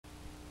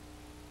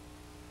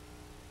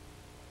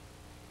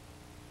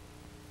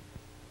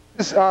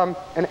is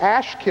an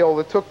ash kill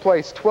that took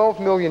place 12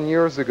 million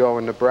years ago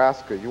in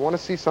Nebraska. You want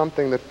to see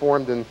something that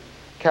formed in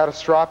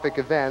catastrophic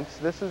events?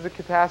 This is a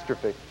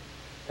catastrophe.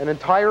 An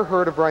entire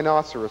herd of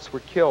rhinoceros were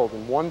killed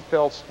in one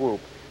fell swoop.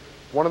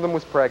 One of them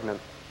was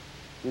pregnant.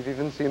 We've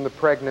even seen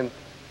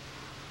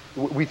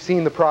we've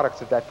seen the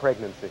products of that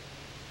pregnancy.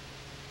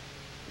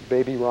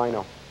 Baby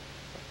rhino.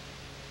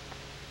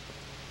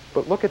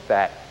 But look at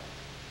that.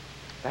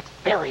 That's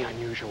very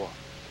unusual.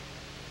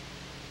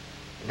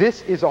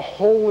 This is a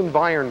whole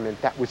environment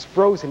that was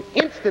frozen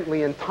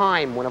instantly in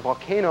time when a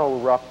volcano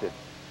erupted,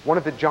 one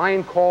of the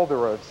giant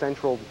caldera of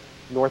central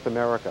North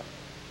America.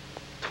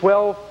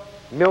 12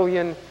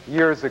 million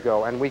years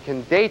ago, and we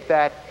can date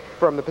that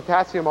from the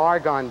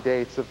potassium-argon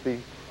dates of the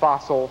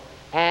fossil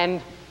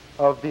and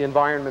of the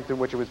environment in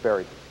which it was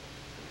buried.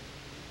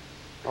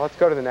 Now let's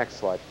go to the next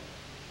slide.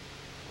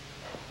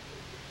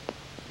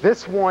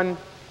 This one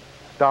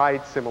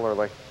died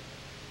similarly.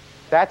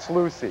 That's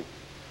Lucy.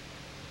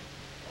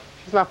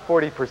 She's not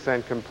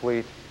 40%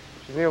 complete.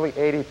 She's nearly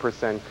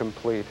 80%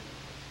 complete.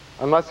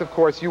 Unless, of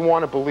course, you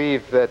want to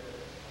believe that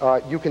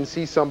you can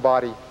see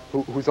somebody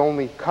who's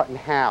only cut in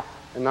half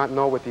and not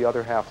know what the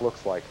other half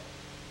looks like.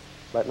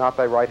 Let not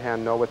thy right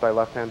hand know what thy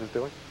left hand is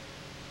doing.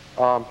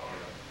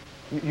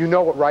 You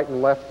know what right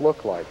and left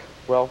look like.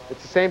 Well,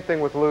 it's the same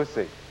thing with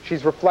Lucy.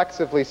 She's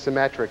reflexively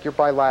symmetric. You're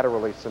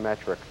bilaterally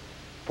symmetric,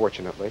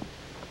 fortunately.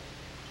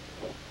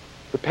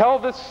 The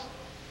pelvis,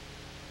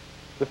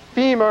 the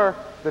femur,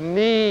 the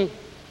knee,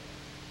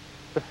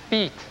 the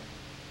feet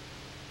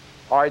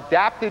are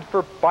adapted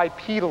for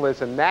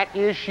bipedalism. That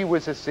is, she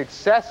was a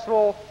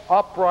successful,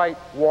 upright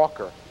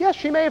walker. Yes,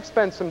 she may have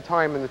spent some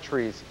time in the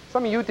trees.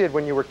 Some of you did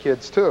when you were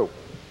kids, too.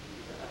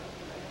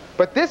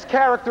 But this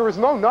character is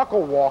no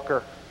knuckle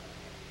walker.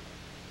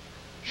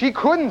 She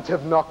couldn't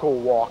have knuckle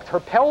walked. Her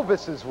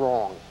pelvis is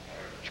wrong.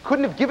 She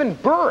couldn't have given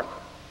birth.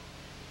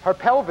 Her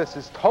pelvis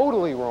is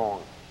totally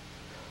wrong.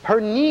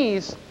 Her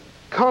knees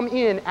come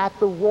in at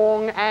the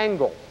wrong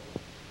angle.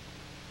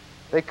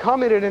 They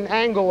come in at an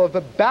angle of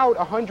about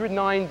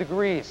 109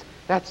 degrees.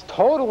 That's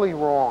totally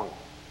wrong.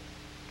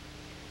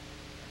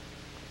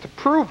 To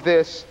prove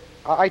this,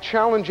 I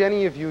challenge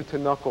any of you to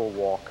knuckle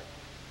walk.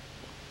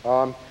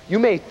 You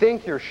may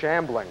think you're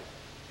shambling,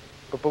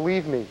 but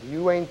believe me,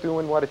 you ain't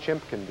doing what a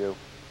chimp can do.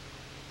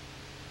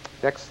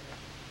 Next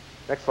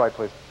slide,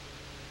 please.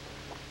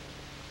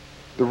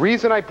 The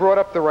reason I brought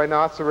up the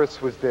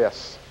rhinoceros was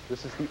this.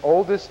 This is the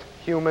oldest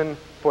human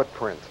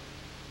footprint.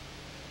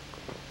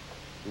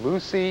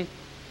 Lucy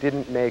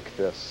didn't make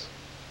this.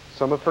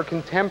 Some of her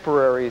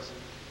contemporaries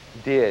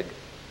did,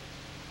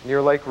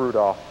 near Lake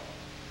Rudolph.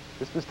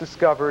 This was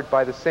discovered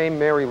by the same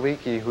Mary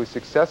Leakey who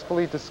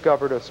successfully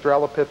discovered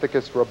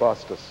Australopithecus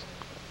robustus.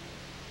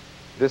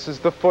 This is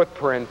the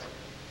footprint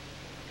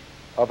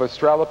of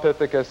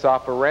Australopithecus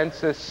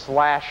afarensis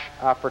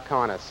 /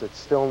 africanus. It's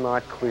still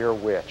not clear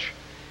which.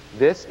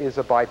 This is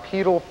a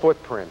bipedal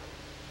footprint.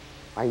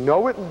 I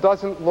know it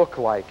doesn't look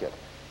like it,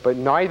 but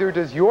neither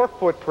does your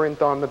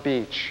footprint on the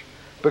beach,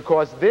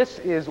 because this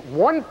is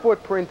one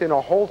footprint in a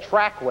whole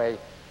trackway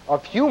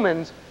of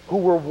humans who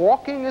were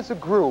walking as a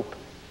group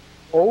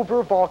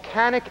over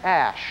volcanic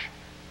ash,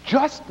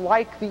 just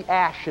like the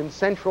ash in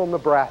central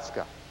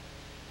Nebraska,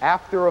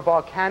 after a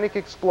volcanic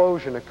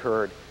explosion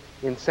occurred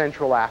in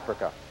Central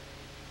Africa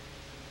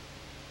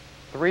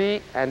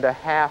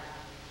 3.5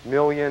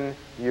 million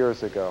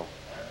years ago.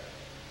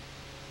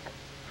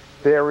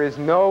 There is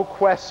no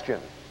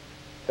question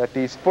that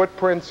these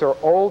footprints are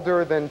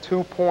older than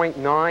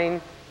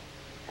 2.9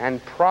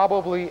 and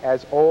probably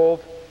as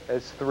old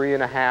as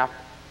 3.5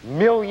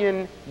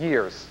 million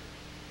years.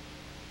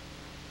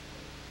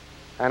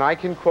 And I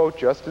can quote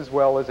just as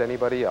well as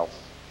anybody else.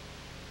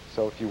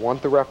 So if you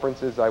want the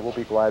references, I will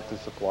be glad to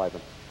supply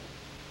them.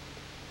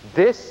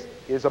 This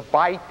is a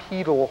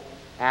bipedal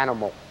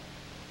animal.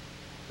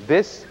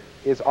 This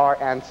is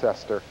our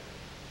ancestor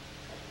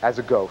as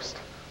a ghost.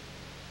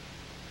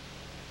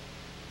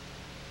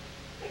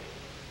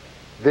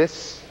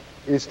 This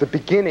is the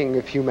beginning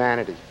of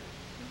humanity.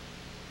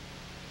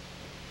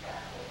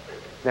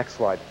 Next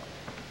slide.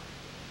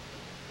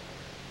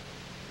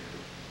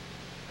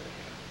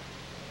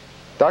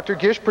 Dr.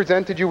 Gish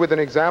presented you with an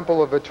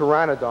example of a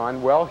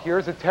pteranodon. Well,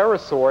 here's a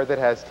pterosaur that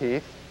has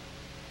teeth.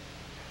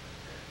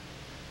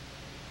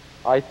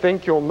 I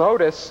think you'll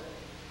notice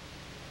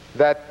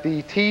that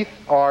the teeth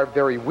are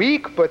very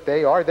weak, but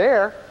they are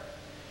there.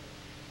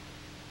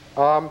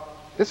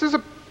 This is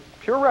a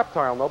pure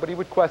reptile. Nobody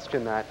would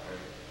question that.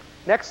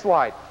 Next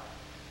slide.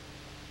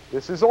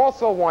 This is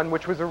also one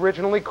which was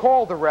originally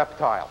called a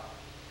reptile.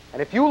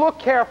 And if you look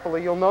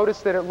carefully, you'll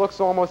notice that it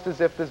looks almost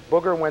as if this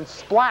booger went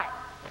splat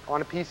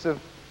on a piece of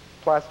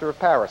plaster of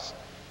Paris.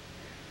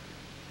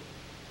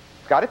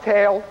 It's got a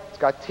tail, it's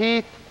got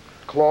teeth,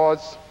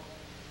 claws.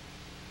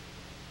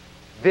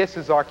 This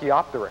is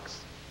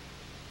Archaeopteryx.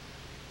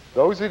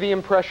 Those are the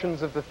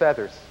impressions of the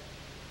feathers.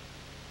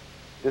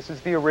 This is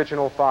the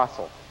original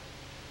fossil.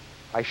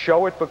 I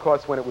show it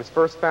because when it was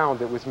first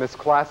found, it was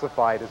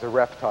misclassified as a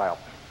reptile.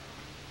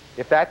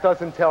 If that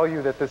doesn't tell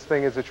you that this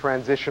thing is a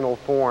transitional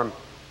form,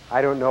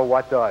 I don't know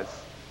what does.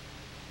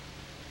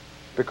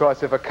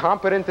 Because if a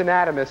competent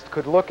anatomist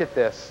could look at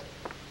this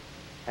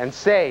and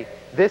say,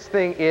 this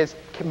thing is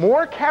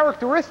more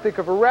characteristic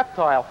of a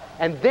reptile,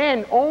 and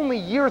then only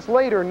years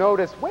later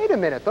notice, wait a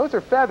minute, those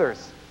are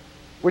feathers,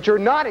 which are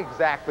not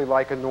exactly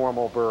like a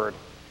normal bird,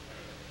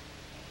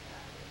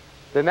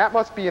 then that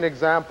must be an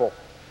example.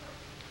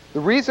 The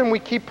reason we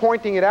keep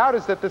pointing it out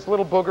is that this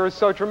little booger is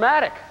so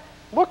dramatic.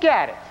 Look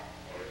at it.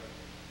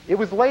 It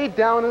was laid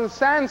down in the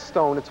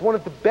sandstone. It's one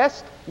of the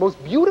best,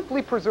 most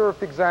beautifully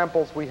preserved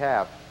examples we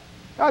have.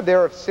 Now, there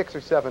are 6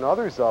 or 7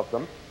 others of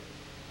them.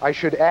 I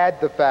should add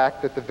the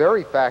fact that the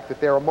very fact that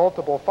there are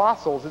multiple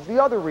fossils is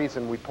the other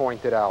reason we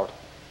point it out.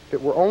 If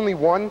it were only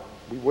one,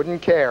 we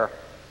wouldn't care.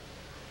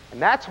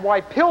 And that's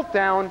why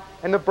Piltdown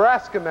and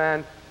Nebraska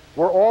Man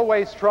were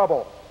always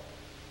trouble.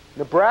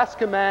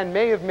 Nebraska Man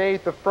may have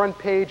made the front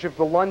page of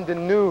the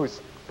London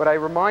News, but I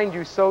remind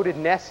you, so did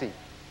Nessie,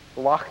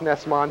 the Loch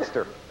Ness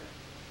Monster.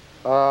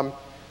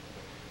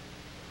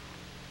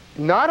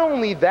 Not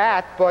only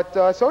that, but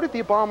so did the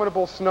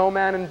Abominable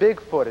Snowman and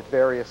Bigfoot at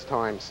various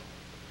times.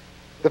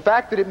 The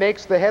fact that it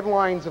makes the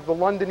headlines of the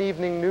London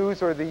Evening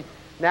News or the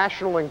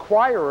National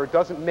Enquirer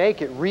doesn't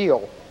make it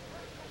real.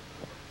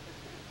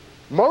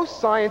 Most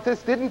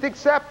scientists didn't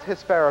accept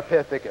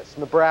Hesperopithecus,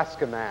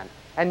 Nebraska Man,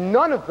 and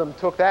none of them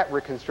took that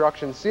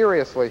reconstruction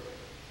seriously,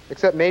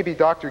 except maybe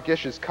Dr.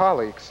 Gish's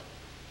colleagues.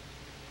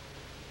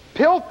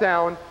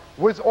 Piltdown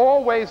was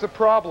always a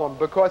problem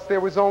because there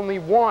was only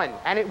one,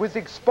 and it was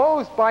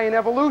exposed by an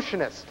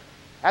evolutionist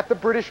at the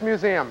British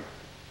Museum,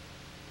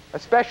 a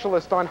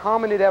specialist on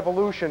hominid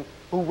evolution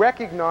who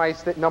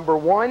recognized that, number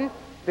one,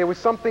 there was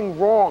something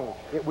wrong.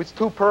 It was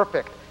too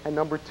perfect. And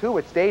number two,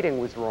 its dating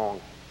was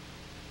wrong.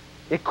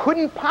 It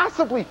couldn't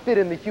possibly fit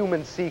in the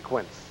human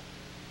sequence.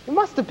 There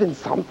must have been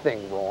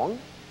something wrong.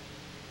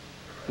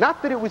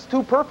 Not that it was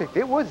too perfect.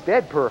 It was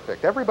dead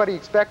perfect. Everybody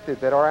expected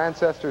that our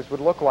ancestors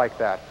would look like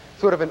that,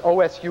 sort of an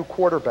OSU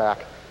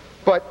quarterback.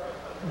 But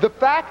the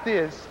fact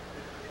is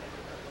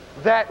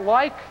that,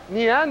 like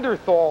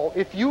Neanderthal,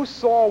 if you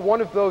saw one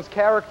of those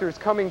characters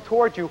coming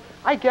toward you,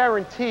 I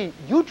guarantee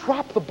you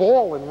drop the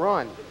ball and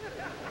run.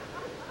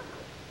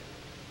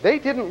 They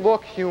didn't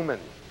look human.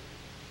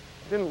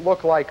 They didn't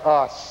look like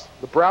us.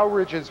 The brow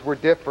ridges were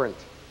different.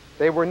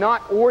 They were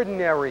not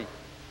ordinary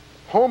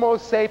Homo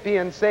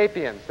sapiens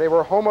sapiens. They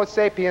were Homo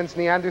sapiens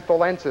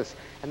neanderthalensis,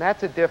 and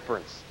that's a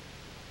difference.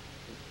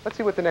 Let's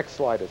see what the next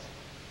slide is.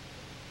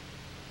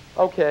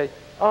 Okay,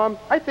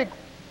 I think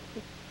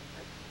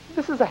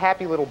this is a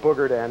happy little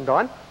booger to end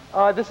on.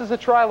 This is a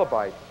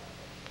trilobite.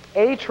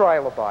 A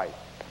trilobite.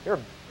 There are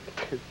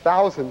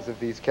thousands of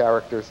these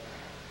characters.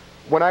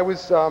 When I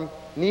was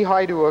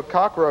knee-high to a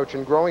cockroach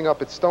and growing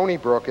up at Stony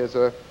Brook as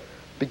a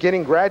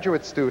beginning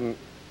graduate student,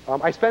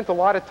 I spent a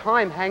lot of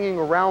time hanging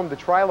around the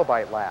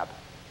trilobite lab,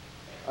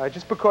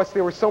 just because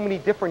there were so many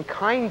different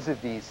kinds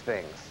of these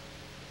things.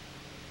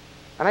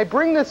 And I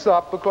bring this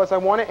up because I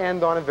want to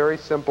end on a very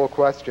simple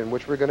question,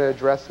 which we're going to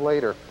address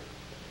later.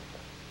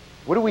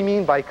 What do we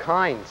mean by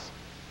kinds?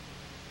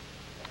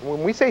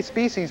 When we say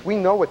species, we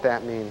know what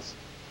that means.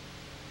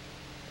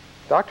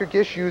 Dr.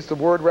 Gish used the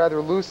word rather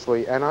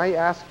loosely, and I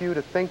ask you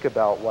to think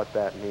about what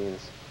that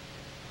means.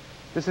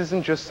 This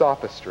isn't just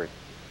sophistry.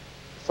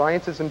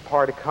 Science is in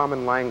part a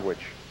common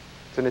language.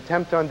 It's an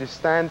attempt to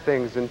understand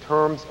things in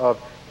terms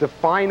of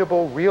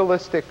definable,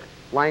 realistic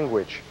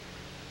language,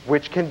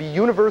 which can be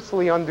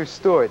universally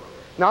understood,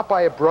 not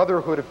by a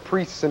brotherhood of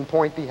priests in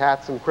pointy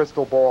hats and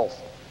crystal balls,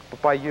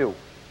 but by you.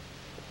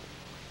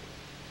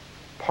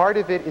 Part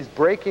of it is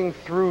breaking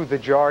through the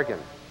jargon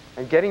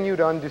and getting you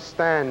to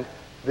understand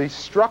the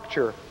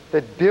structure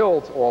that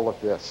builds all of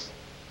this.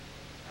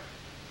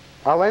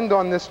 I'll end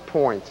on this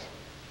point.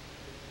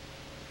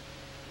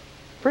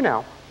 For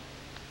now,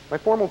 my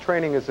formal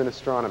training is in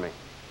astronomy.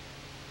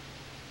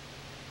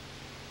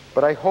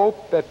 But I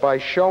hope that by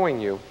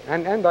showing you,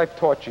 and I've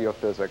taught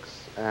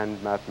geophysics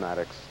and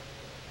mathematics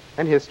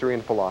and history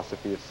and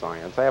philosophy of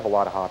science. I have a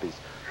lot of hobbies.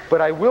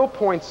 But I will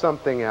point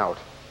something out.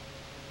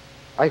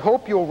 I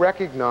hope you'll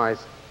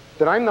recognize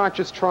that I'm not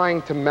just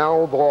trying to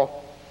mouth off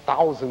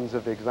thousands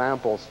of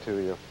examples to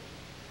you.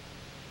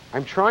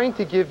 I'm trying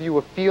to give you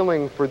a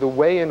feeling for the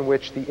way in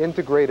which the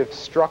integrative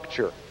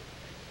structure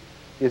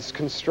is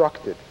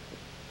constructed.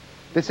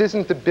 This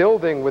isn't a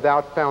building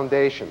without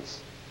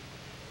foundations.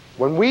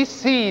 When we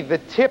see the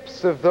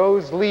tips of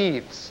those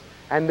leaves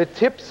and the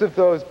tips of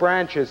those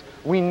branches,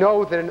 we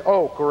know that an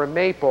oak or a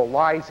maple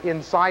lies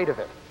inside of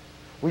it.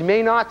 We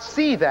may not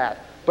see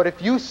that, but if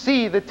you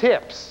see the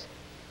tips,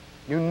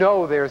 you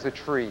know there's a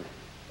tree.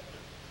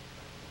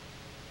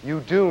 You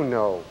do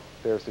know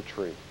there's a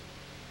tree.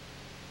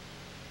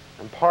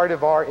 And part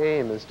of our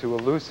aim is to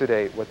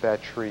elucidate what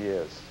that tree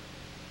is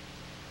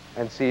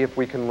and see if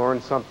we can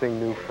learn something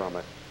new from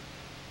it.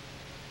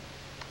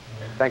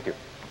 Thank you.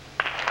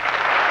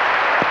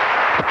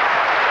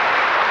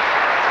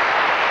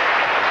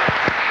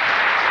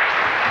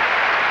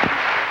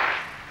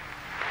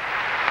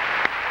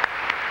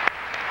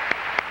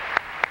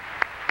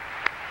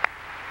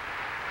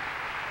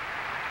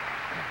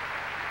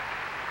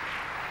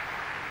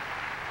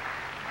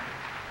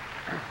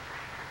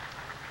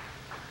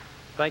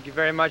 Thank you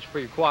very much for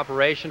your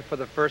cooperation for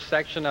the first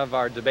section of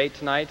our debate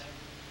tonight.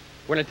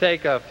 We're going to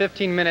take a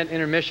 15-minute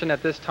intermission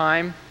at this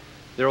time.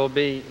 There will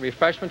be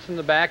refreshments in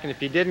the back, and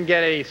if you didn't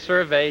get a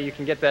survey, you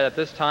can get that at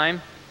this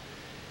time.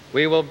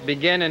 We will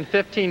begin in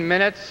 15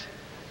 minutes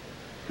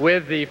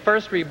with the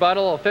first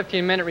rebuttal, a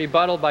 15-minute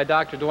rebuttal by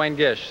Dr. Dwayne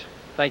Gish.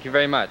 Thank you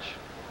very much.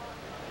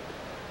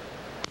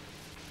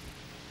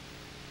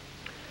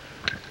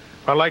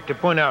 I'd like to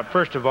point out,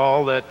 first of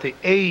all, that the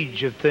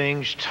age of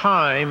things,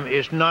 time,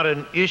 is not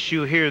an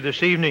issue here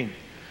this evening.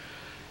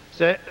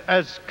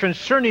 As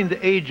concerning the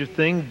age of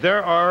things,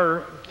 there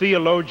are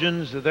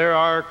theologians, there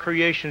are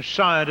creation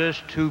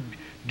scientists who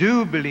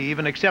do believe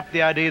and accept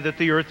the idea that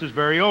the earth is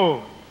very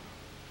old.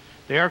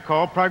 They are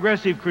called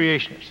progressive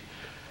creationists.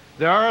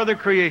 There are other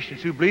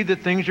creationists who believe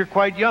that things are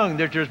quite young.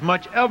 There's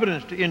much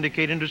evidence to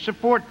indicate and to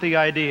support the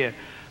idea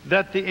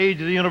that the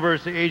age of the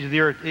universe, the age of the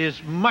earth,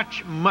 is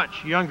much,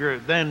 much younger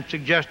than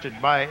suggested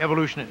by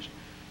evolutionists.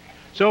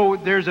 So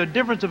there's a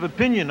difference of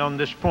opinion on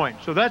this point.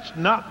 So that's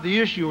not the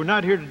issue. We're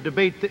not here to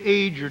debate the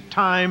age or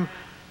time,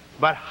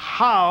 but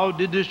how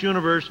did this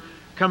universe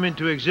come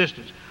into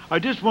existence? I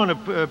just want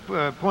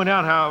to point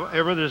out,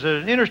 however, there's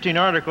an interesting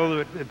article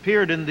that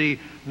appeared in the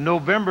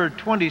November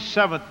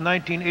 27th,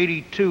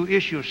 1982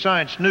 issue of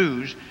Science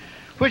News,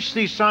 which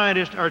these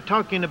scientists are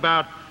talking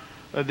about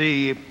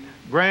the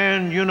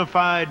grand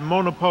unified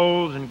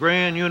monopoles and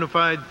grand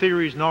unified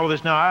theories and all of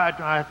this. Now, I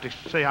have to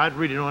say, I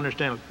really don't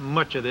understand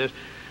much of this.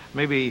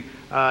 Maybe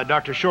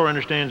Dr. Shore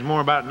understands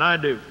more about it than I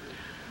do.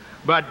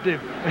 But they're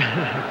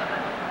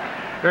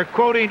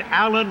quoting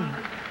Alan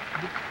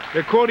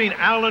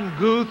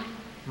Guth,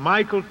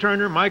 Michael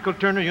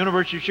Turner,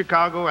 University of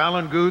Chicago,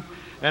 Alan Guth,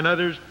 and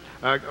others,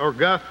 or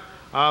Guth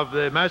of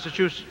the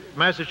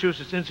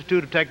Massachusetts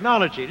Institute of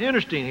Technology. It's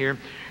interesting here.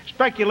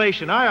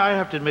 Speculation, I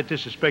have to admit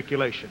this is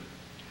speculation.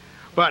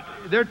 But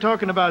they're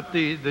talking about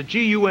the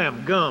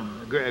GUM,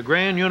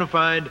 Grand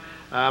Unified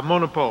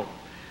Monopole.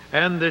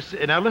 And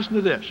now listen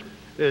to this.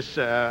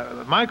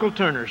 Michael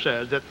Turner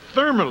says that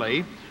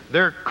thermally,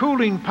 their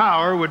cooling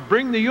power would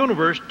bring the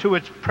universe to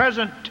its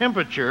present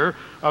temperature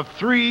of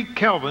 3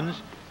 kelvins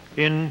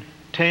in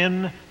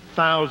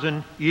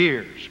 10,000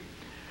 years.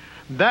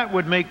 That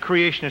would make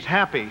creationists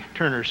happy,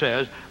 Turner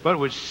says, but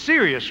would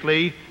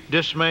seriously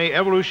dismay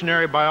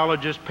evolutionary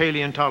biologists,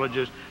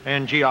 paleontologists,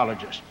 and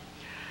geologists.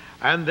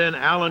 And then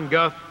Alan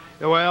Guth,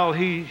 well,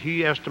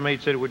 he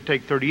estimates that it would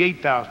take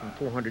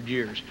 38,400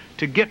 years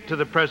to get to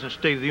the present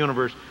state of the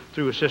universe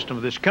through a system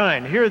of this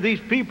kind. Here are these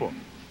people,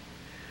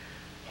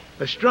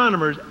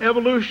 astronomers,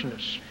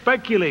 evolutionists,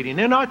 speculating.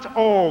 And that's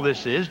all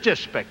this is,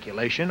 just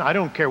speculation. I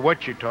don't care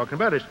what you're talking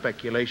about, it's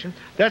speculation.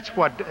 That's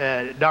what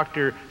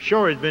Dr.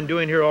 Shore has been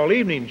doing here all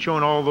evening,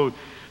 showing all those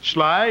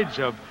slides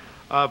of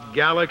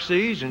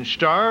galaxies and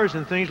stars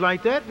and things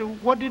like that.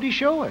 What did he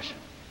show us?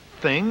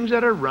 Things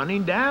that are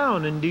running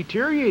down and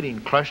deteriorating.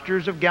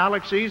 Clusters of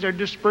galaxies are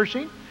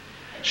dispersing.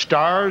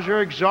 Stars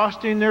are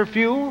exhausting their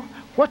fuel.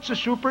 What's a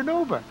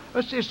supernova?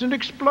 It's an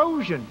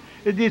explosion.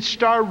 The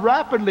star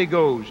rapidly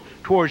goes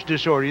towards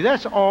disorder.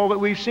 That's all that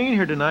we've seen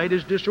here tonight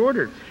is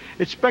disorder.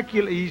 It's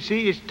you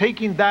see, it's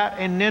taking that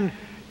and then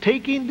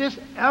taking this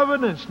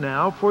evidence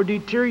now for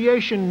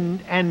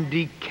deterioration and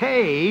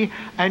decay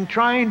and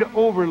trying to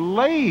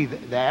overlay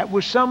that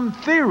with some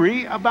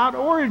theory about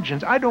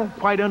origins. I don't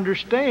quite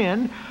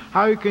understand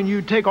how can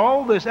you take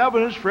all this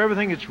evidence for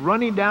everything that's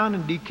running down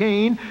and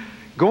decaying,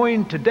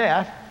 going to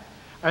death,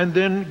 and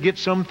then get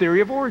some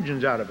theory of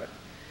origins out of it.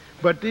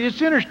 But it's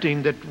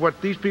interesting that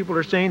what these people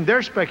are saying,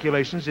 their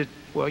speculations,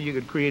 well, you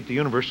could create the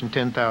universe in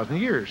 10,000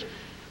 years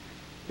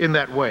in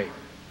that way.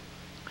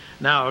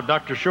 Now,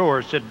 Dr.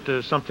 Shore said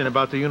something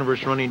about the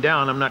universe running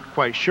down. I'm not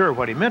quite sure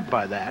what he meant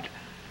by that.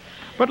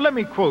 But let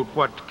me quote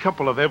what a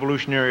couple of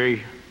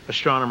evolutionary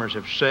astronomers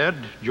have said.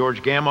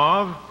 George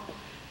Gamow,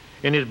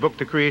 in his book,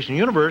 The Creation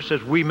Universe,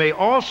 says, "We may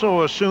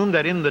also assume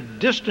that in the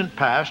distant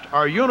past,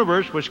 our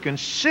universe was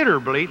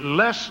considerably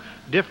less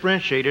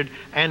differentiated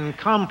and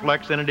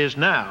complex than it is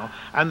now,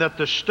 and that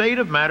the state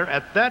of matter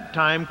at that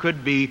time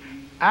could be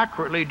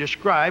accurately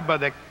described by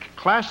the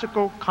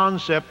classical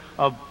concept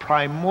of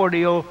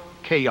primordial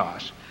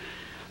chaos."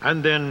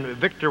 And then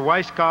Victor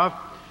Weisskopf,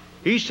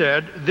 he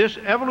said, "This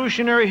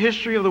evolutionary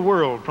history of the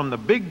world, from the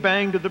Big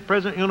Bang to the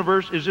present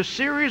universe, is a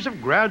series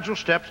of gradual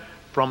steps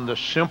from the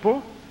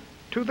simple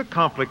to the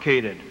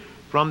complicated,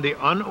 from the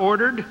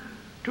unordered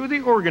to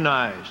the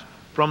organized,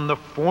 from the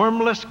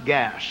formless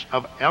gas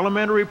of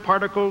elementary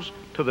particles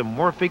to the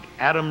morphic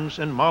atoms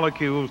and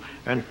molecules,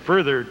 and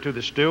further to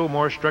the still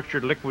more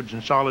structured liquids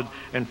and solids,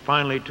 and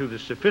finally to the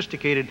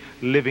sophisticated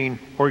living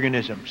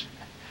organisms."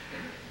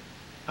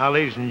 Now,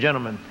 ladies and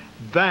gentlemen,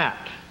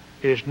 that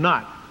is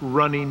not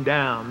running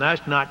down.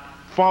 That's not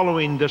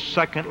following the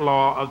second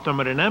law of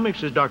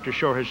thermodynamics, as Dr.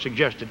 Shore has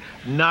suggested.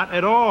 Not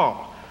at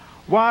all.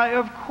 Why,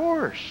 of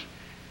course.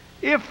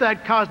 If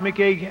that cosmic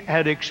egg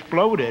had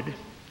exploded,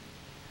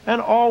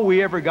 and all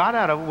we ever got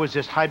out of it was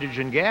this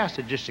hydrogen gas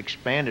that just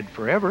expanded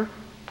forever,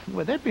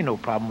 well, there'd be no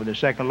problem with the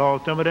second law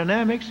of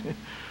thermodynamics.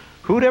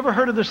 Who'd ever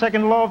heard of the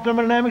second law of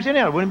thermodynamics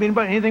anyhow? It wouldn't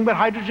be anything but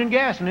hydrogen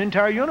gas in the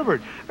entire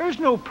universe. There's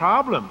no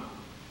problem,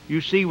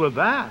 you see, with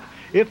that.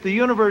 If the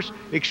universe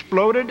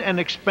exploded and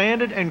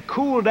expanded and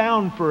cooled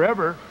down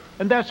forever,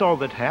 and that's all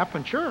that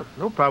happened, sure,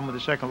 no problem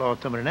with the second law of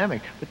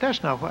thermodynamics, but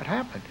that's not what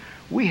happened.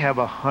 We have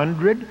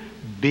 100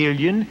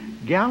 billion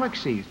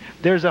galaxies.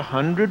 There's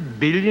 100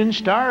 billion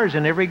stars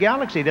in every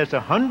galaxy. That's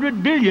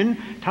 100 billion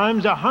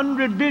times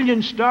 100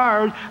 billion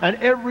stars, and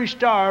every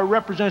star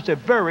represents a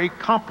very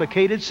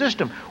complicated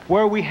system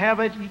where we have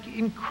an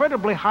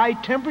incredibly high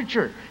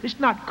temperature. It's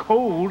not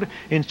cold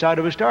inside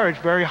of a star, it's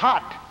very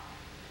hot.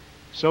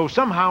 So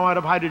somehow out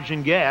of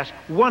hydrogen gas,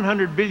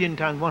 100 billion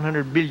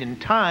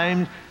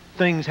times,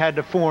 things had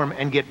to form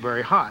and get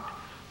very hot.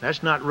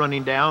 That's not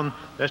running down,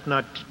 that's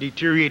not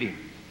deteriorating.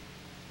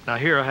 Now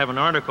here I have an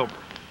article.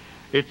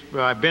 It's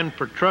Ben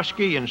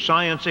Petrusky in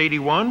Science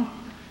 81,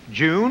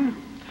 June,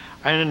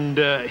 and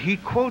he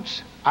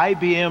quotes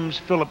IBM's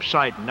Philip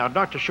Seiden. Now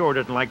Dr. Shore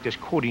doesn't like this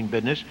quoting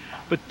business,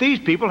 but these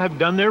people have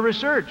done their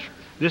research.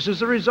 This is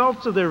the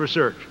results of their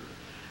research.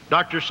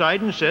 Dr.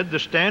 Seiden said the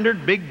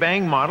standard Big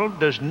Bang model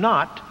does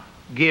not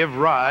give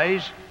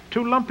rise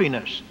to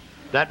lumpiness.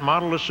 That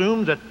model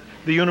assumes that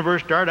the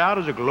universe started out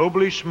as a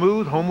globally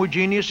smooth,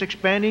 homogeneous,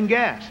 expanding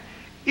gas.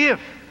 If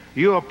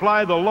you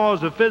apply the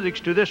laws of physics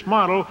to this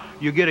model,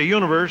 you get a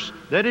universe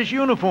that is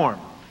uniform,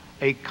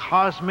 a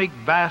cosmic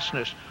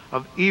vastness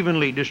of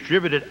evenly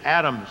distributed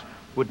atoms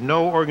with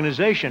no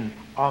organization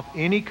of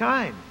any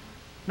kind,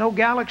 no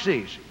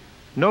galaxies,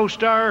 no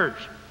stars,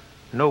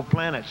 no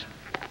planets,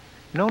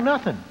 no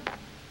nothing.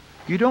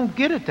 You don't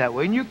get it that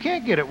way, and you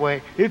can't get it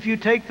way if you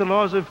take the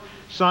laws of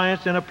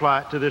science and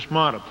apply it to this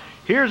model.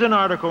 Here's an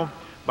article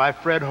by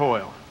Fred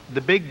Hoyle,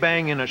 The Big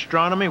Bang in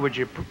Astronomy, which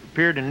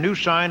appeared in New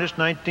Scientist,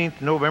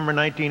 19th November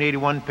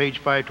 1981, page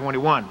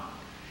 521.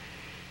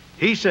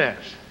 He says,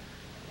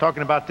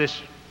 talking about this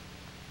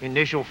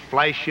initial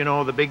flash, you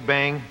know, the Big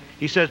Bang,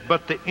 he says,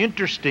 but the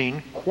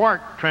interesting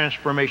quark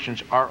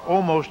transformations are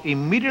almost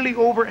immediately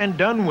over and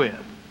done with,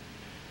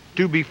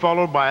 to be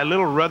followed by a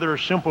little rather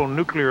simple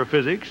nuclear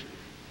physics,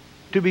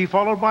 to be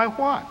followed by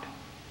what?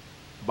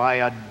 By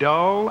a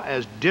dull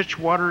as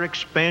ditchwater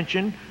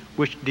expansion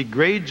which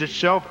degrades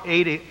itself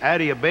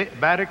adiabatically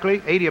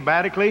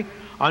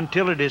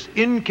until it is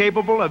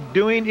incapable of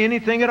doing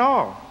anything at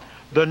all.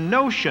 The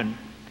notion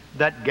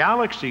that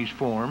galaxies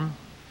form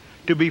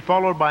to be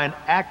followed by an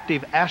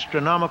active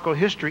astronomical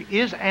history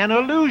is an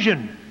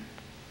illusion.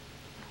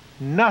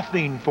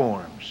 Nothing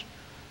forms.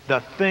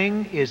 The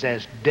thing is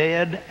as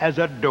dead as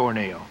a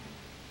doornail.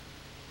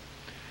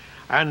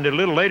 And a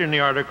little later in the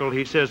article,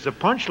 he says the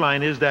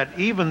punchline is that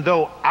even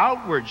though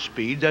outward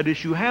speeds, that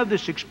is, you have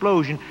this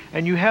explosion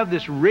and you have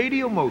this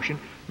radial motion,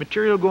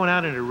 material going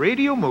out into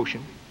radial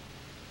motion,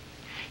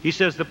 he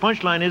says the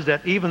punchline is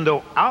that even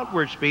though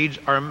outward speeds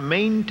are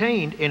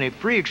maintained in a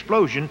free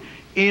explosion,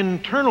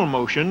 internal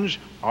motions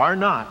are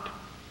not.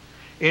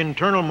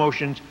 Internal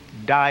motions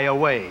die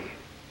away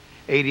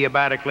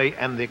adiabatically,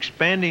 and the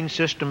expanding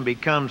system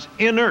becomes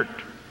inert,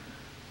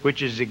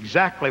 which is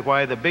exactly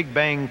why the Big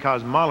Bang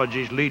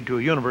cosmologies lead to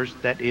a universe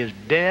that is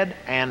dead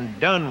and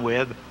done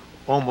with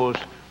almost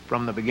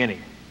from the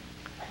beginning.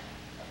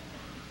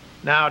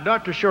 Now,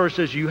 Dr. Shore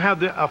says you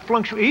have a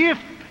fluctuation, if,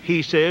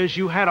 he says,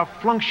 you had a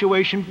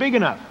fluctuation big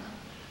enough.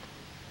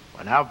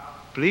 Well, now,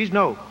 please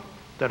note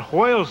that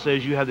Hoyle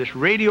says you have this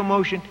radial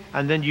motion,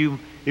 and then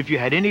if you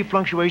had any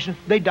fluctuations,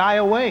 they die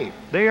away.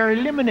 They are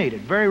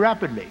eliminated very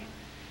rapidly.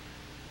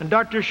 And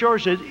Dr. Shore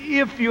says,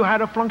 if you had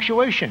a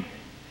fluctuation.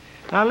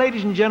 Now,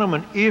 ladies and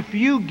gentlemen, if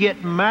you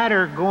get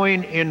matter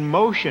going in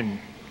motion,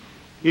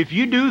 if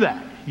you do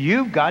that,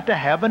 you've got to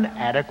have an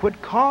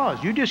adequate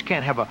cause. You just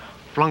can't have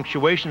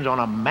fluctuations on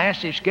a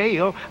massive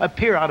scale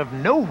appear out of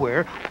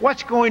nowhere.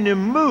 What's going to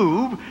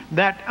move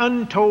that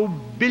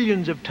untold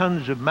billions of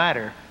tons of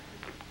matter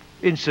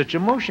in such a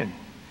motion?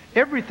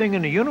 Everything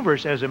in the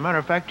universe, as a matter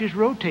of fact, is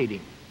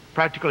rotating.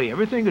 Practically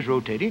everything is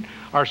rotating.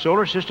 Our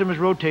solar system is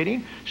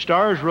rotating.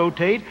 Stars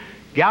rotate.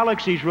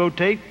 Galaxies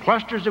rotate.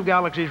 Clusters of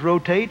galaxies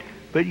rotate.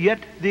 But yet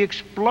the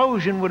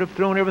explosion would have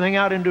thrown everything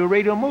out into a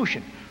radial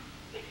motion.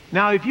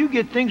 Now, if you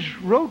get things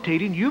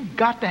rotating, you've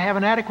got to have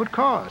an adequate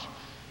cause.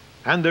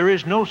 And there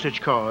is no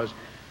such cause,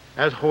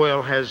 as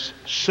Hoyle has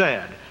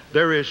said.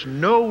 There is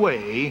no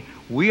way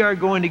we are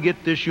going to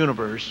get this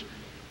universe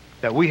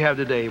that we have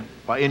today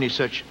by any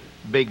such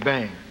Big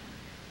Bang.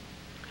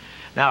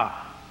 Now,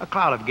 a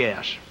cloud of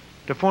gas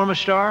to form a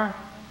star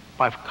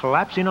by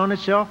collapsing on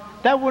itself,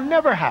 that will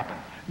never happen.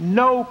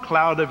 No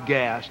cloud of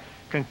gas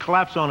can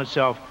collapse on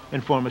itself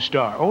and form a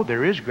star. Oh,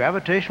 there is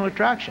gravitational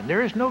attraction.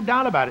 There is no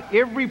doubt about it.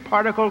 Every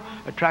particle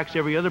attracts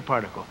every other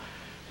particle.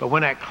 But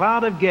when that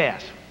cloud of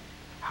gas,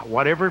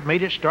 whatever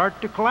made it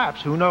start to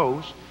collapse, who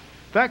knows?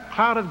 If that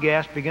cloud of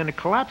gas began to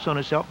collapse on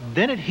itself,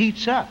 then it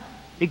heats up.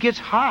 It gets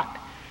hot.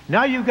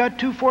 Now you've got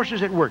two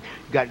forces at work.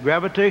 You've got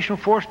gravitational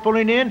force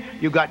pulling in,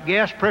 you've got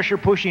gas pressure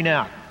pushing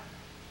out.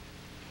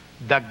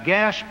 The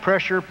gas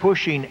pressure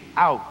pushing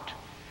out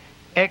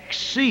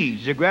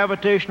exceeds the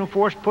gravitational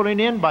force pulling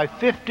in by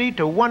 50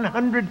 to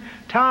 100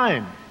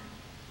 times.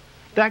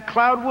 That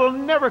cloud will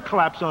never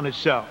collapse on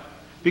itself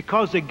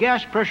because the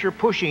gas pressure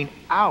pushing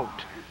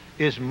out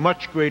is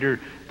much greater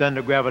than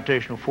the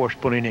gravitational force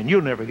pulling in.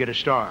 You'll never get a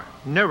star.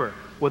 Never.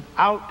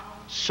 Without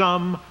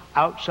some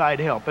outside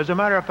help. As a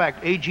matter of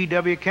fact,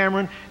 A.G.W.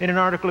 Cameron, in an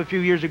article a few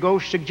years ago,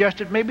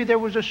 suggested maybe there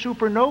was a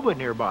supernova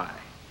nearby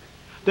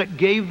that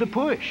gave the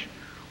push,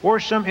 or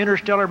some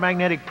interstellar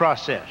magnetic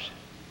process.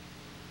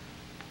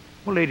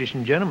 Well, ladies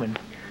and gentlemen,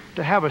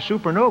 to have a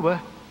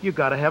supernova, you've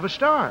got to have a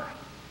star.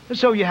 And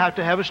so you have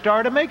to have a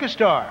star to make a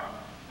star.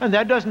 And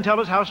that doesn't tell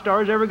us how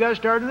stars ever got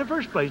started in the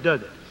first place,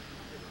 does it?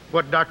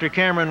 What Dr.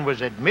 Cameron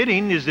was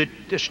admitting is that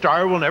the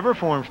star will never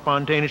form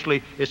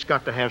spontaneously. It's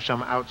got to have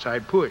some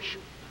outside push.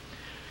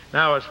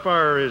 Now, as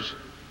far as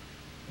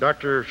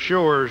Dr.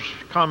 Shore's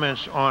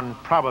comments on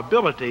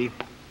probability,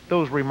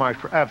 those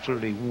remarks were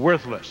absolutely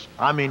worthless.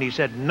 I mean, he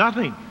said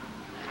nothing.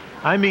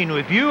 I mean,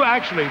 if you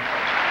actually...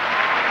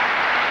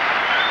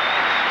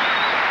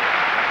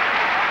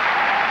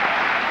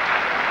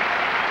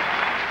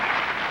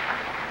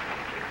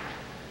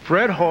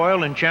 Fred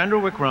Hoyle and Chandra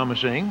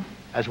Wickramasinghe,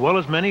 as well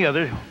as many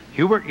others,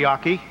 Hubert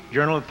Yockey,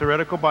 Journal of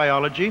Theoretical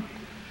Biology,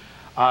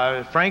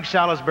 Frank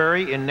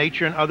Salisbury in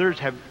Nature and others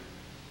have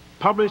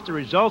published the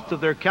results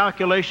of their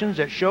calculations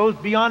that shows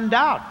beyond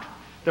doubt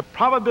the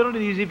probability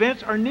of these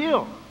events are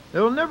nil.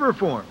 They'll never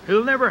form.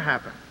 It'll never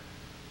happen.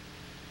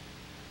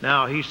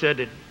 Now, he said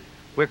that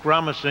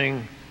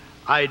Wickramasinghe's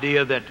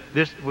idea that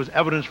this was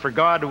evidence for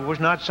God was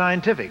not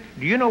scientific.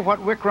 Do you know what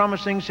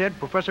Wickramasinghe said?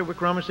 Professor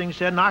Wickramasinghe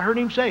said, and I heard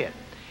him say it.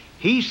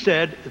 He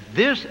said,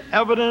 this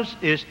evidence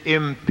is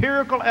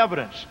empirical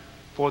evidence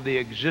for the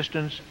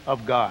existence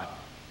of God.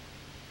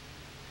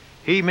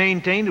 He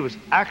maintained it was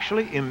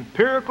actually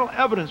empirical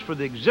evidence for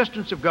the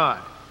existence of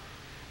God.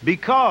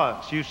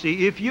 Because, you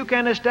see, if you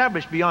can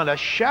establish beyond a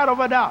shadow of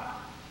a doubt,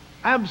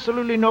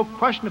 absolutely no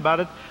question about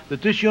it,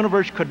 that this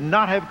universe could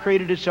not have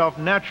created itself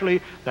naturally,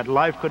 that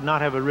life could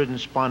not have arisen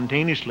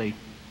spontaneously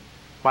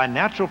by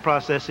natural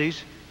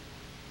processes,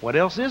 what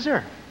else is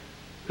there?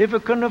 If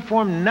it couldn't have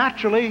formed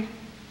naturally,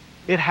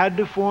 it had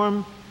to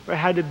form, or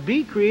had to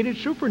be created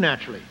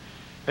supernaturally.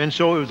 And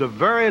so it was a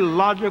very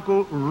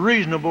logical,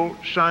 reasonable,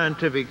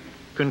 scientific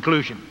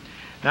conclusion.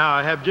 Now,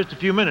 I have just a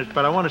few minutes,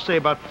 but I want to say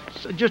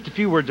just a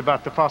few words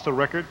about the fossil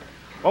record.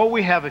 Oh,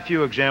 we have a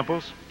few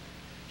examples,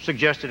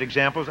 suggested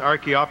examples.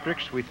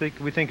 Archaeopteryx, we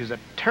think is a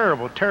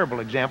terrible,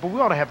 terrible example.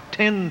 We ought to have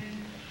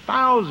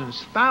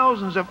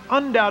thousands of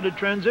undoubted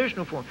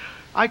transitional forms.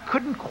 I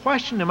couldn't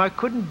question them. I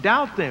couldn't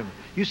doubt them.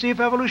 You see, if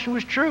evolution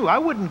was true, I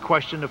wouldn't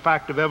question the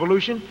fact of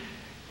evolution.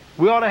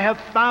 We ought to have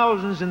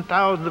thousands and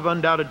thousands of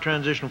undoubted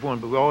transitional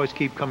forms, but we always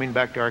keep coming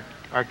back to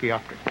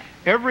Archaeopteryx.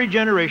 Every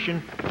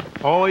generation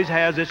always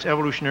has its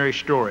evolutionary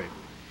story.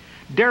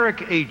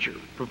 Derek Ager,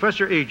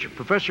 Professor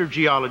of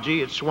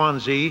Geology at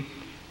Swansea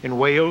in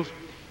Wales,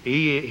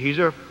 he's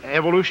an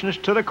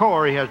evolutionist to the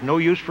core. He has no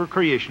use for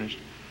creationists.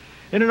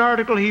 In an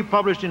article he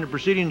published in the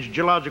Proceedings of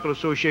Geological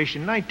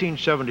Association in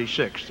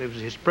 1976, it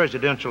was his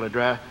presidential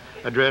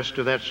address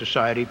to that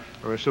society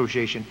or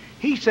association,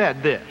 he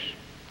said this.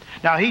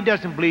 Now, he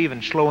doesn't believe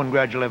in slow and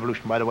gradual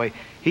evolution, by the way.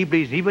 He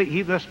believes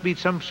he must be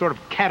some sort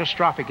of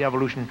catastrophic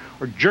evolution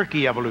or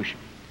jerky evolution.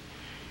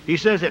 He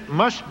says it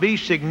must be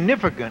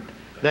significant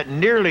that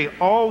nearly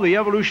all the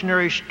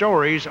evolutionary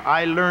stories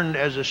I learned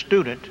as a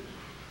student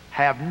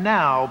have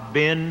now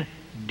been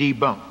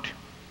debunked.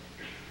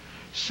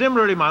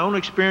 Similarly, my own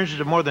experiences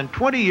of more than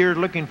 20 years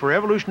looking for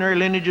evolutionary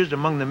lineages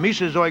among the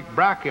Mesozoic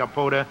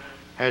brachiopoda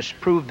has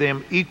proved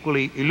them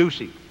equally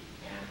elusive.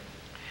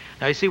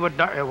 Now, you see what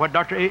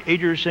Dr.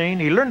 Ager is saying?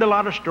 He learned a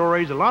lot of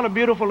stories, a lot of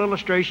beautiful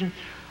illustrations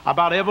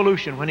about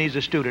evolution when he's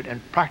a student, and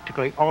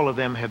practically all of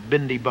them have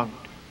been debunked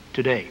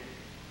today.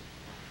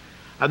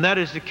 And that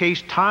is the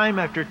case time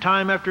after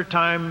time after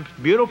time.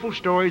 Beautiful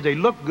stories, they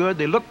look good,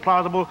 they look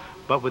plausible,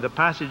 but with the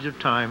passage of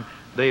time,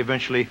 they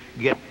eventually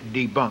get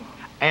debunked.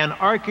 And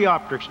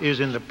Archaeopteryx is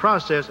in the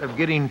process of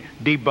getting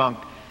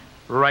debunked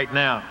right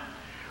now.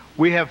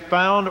 We have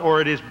found,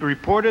 or it is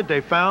reported,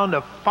 they found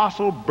a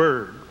fossil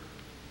bird.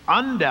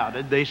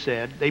 Undoubted, they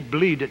said, they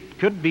believed it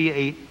could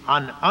be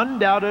an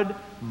undoubted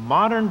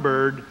modern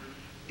bird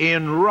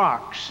in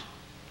rocks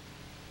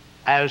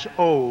as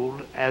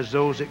old as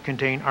those that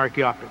contain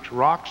Archaeopteryx,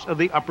 rocks of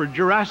the Upper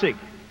Jurassic.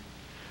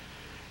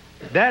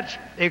 That's,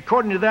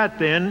 according to that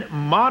then,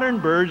 modern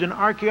birds and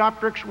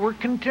Archaeopteryx were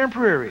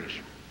contemporaries.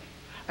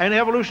 And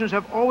evolutionists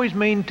have always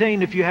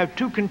maintained if you have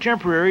two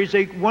contemporaries,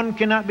 one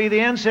cannot be the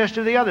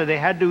ancestor of the other. They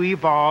had to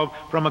evolve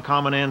from a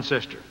common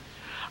ancestor.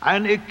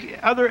 And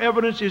other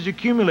evidence is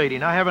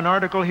accumulating. I have an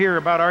article here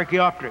about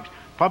Archaeopteryx,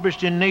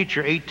 published in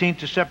Nature,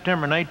 18th of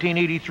September,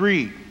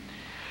 1983.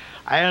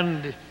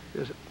 And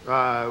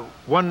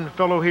one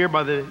fellow here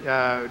by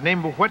the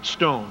name of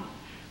Whetstone,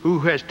 who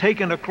has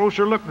taken a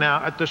closer look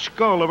now at the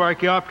skull of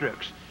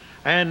Archaeopteryx.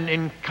 And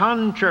in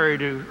contrary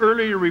to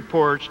earlier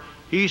reports,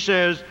 he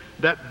says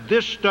that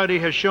this study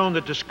has shown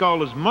that the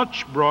skull is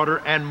much broader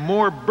and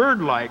more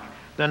bird-like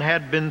than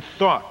had been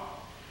thought.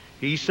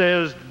 He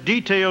says,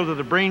 details of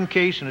the brain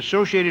case and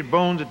associated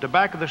bones at the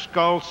back of the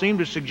skull seem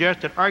to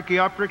suggest that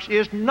Archaeopteryx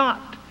is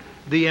not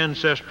the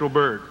ancestral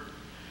bird.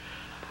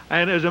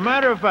 And as a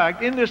matter of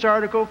fact, in this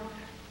article,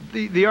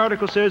 the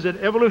article says that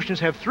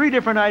evolutionists have three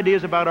different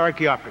ideas about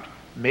Archaeopteryx.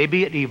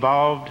 Maybe it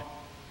evolved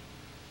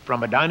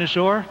from a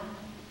dinosaur,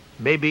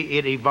 maybe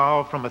it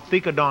evolved from a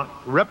thecodont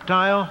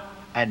reptile,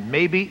 and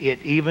maybe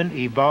it even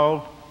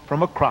evolved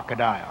from a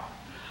crocodile.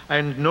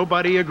 And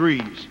nobody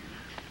agrees.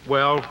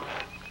 Well,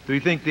 we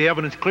think the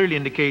evidence clearly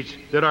indicates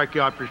that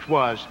Archaeopteryx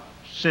was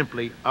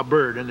simply a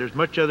bird, and there's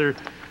much other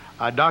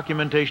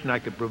documentation I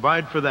could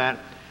provide for that.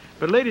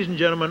 But ladies and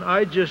gentlemen,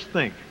 I just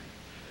think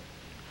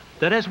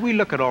that as we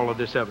look at all of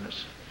this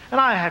evidence,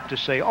 and I have to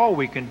say all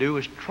we can do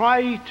is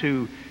try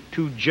to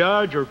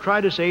judge or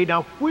try to say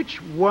now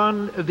which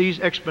one of these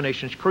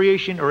explanations,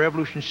 creation or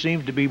evolution,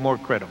 seems to be more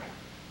credible.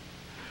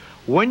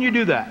 When you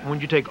do that, when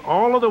you take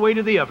all of the weight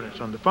of the evidence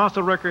on the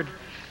fossil record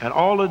and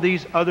all of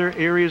these other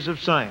areas of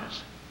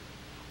science,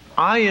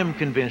 I am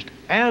convinced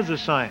as a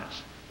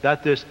science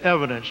that this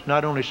evidence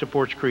not only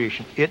supports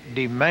creation, it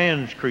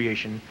demands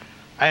creation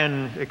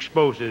and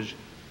exposes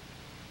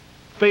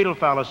fatal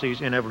fallacies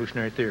in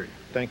evolutionary theory.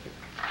 Thank you.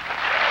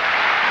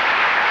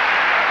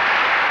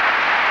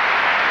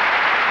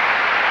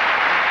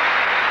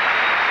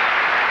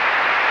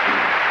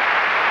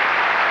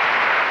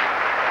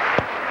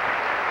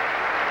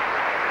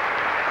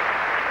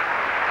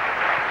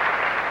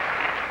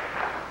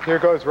 Here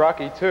goes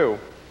Rocky 2.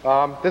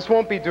 This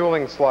won't be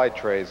dueling slide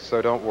trays,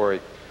 so don't worry.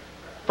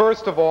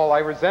 First of all, I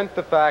resent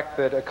the fact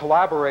that a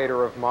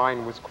collaborator of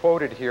mine was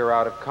quoted here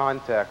out of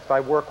context. I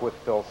work with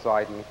Phil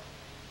Seiden.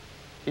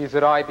 He's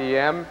at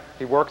IBM.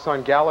 He works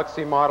on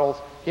galaxy models.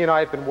 He and I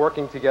have been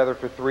working together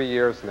for 3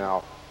 years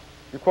now.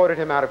 You quoted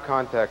him out of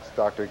context,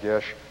 Dr.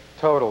 Gish.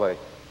 Totally.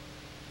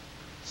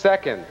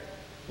 Second,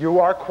 you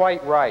are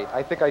quite right.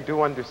 I think I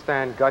do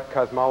understand gut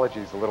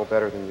cosmologies a little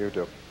better than you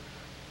do.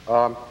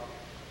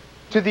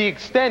 To the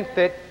extent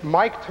that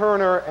Mike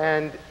Turner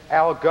and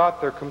Al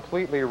Guth are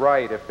completely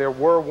right, if there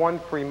were one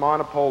free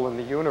monopole in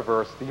the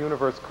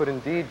universe could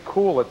indeed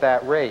cool at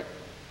that rate.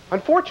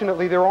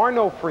 Unfortunately, there are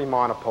no free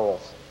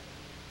monopoles.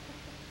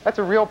 That's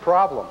a real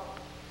problem,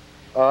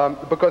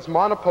 because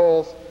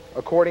monopoles,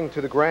 according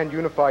to the grand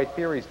unified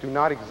theories, do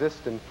not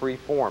exist in free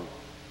form.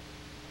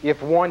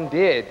 If one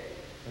did,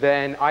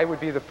 then I would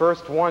be the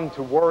first one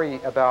to worry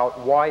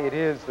about why it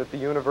is that the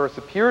universe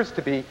appears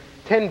to be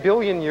 10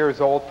 billion years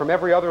old from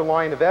every other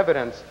line of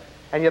evidence,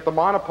 and yet the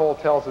monopole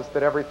tells us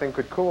that everything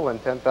could cool in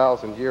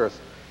 10,000 years.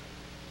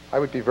 I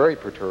would be very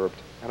perturbed,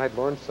 and I'd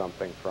learn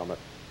something from it.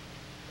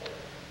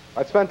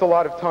 I've spent a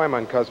lot of time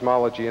on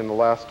cosmology in the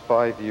last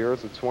 5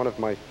 years. It's one of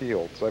my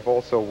fields. I've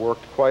also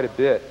worked quite a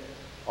bit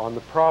on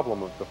the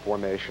problem of the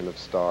formation of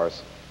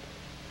stars.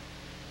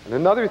 And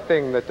another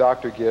thing that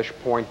Dr. Gish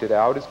pointed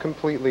out is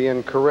completely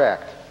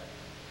incorrect.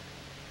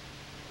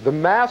 The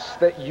mass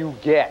that you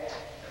get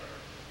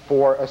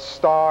for a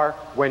star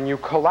when you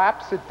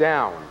collapse it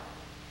down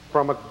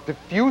from a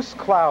diffuse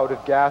cloud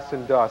of gas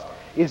and dust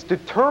is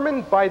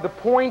determined by the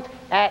point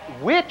at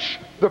which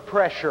the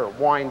pressure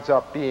winds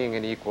up being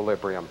in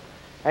equilibrium.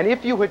 And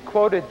if you had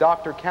quoted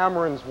Dr.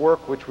 Cameron's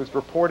work, which was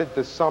reported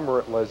this summer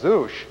at Les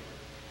Ouches,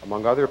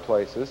 among other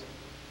places,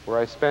 where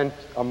I spent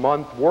a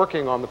month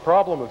working on the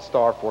problem of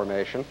star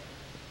formation,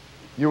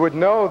 you would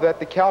know that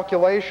the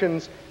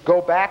calculations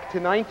go back to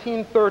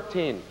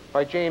 1913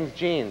 by James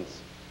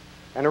Jeans,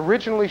 and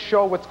originally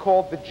show what's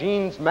called the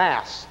Jeans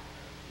mass,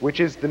 which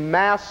is the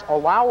mass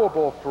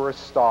allowable for a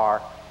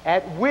star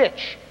at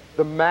which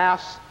the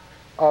mass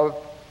of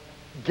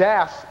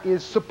gas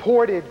is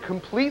supported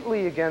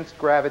completely against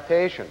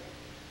gravitation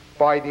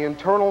by the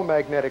internal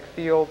magnetic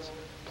fields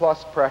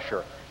plus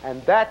pressure.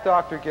 And that,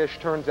 Dr. Gish,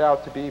 turns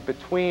out to be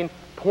between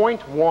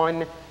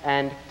 0.1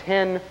 and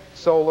 10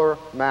 solar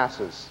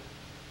masses.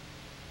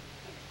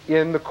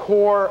 In the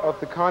core of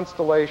the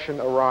constellation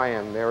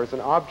Orion, there is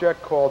an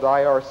object called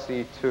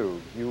IRC2.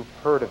 You've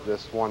heard of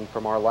this one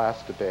from our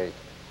last debate.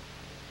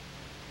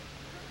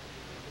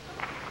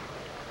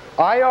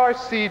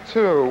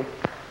 IRC2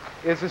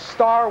 is a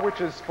star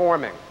which is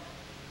forming.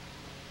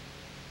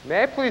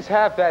 May I please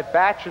have that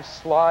batch of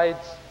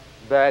slides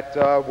that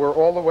were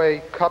all the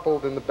way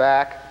coupled in the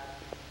back,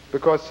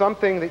 because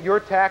something that your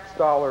tax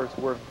dollars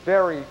were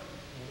very,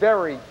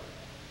 very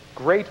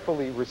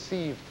gratefully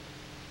received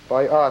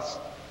by us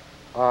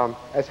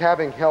as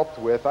having helped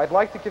with, I'd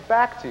like to give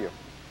back to you.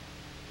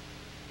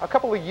 A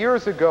couple of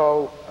years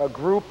ago, a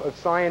group of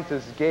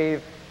scientists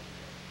gave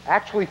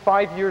actually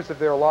 5 years of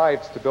their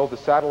lives to build a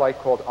satellite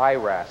called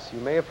IRAS. You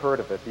may have heard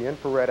of it, the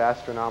Infrared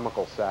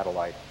Astronomical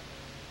Satellite.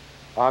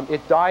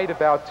 It died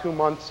about 2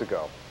 months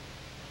ago.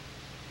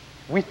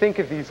 We think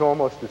of these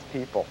almost as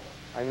people.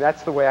 I mean,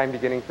 that's the way I'm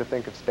beginning to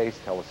think of Space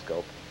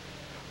Telescope.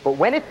 But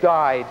when it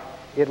died,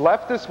 it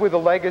left us with a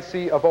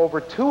legacy of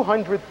over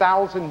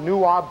 200,000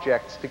 new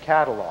objects to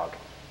catalog.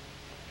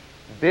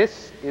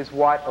 This is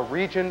what a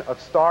region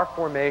of star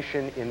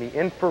formation in the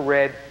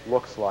infrared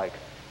looks like.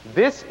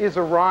 This is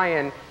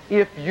Orion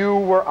if you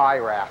were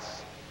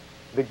IRAS.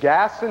 The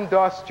gas and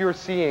dust you're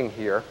seeing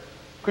here,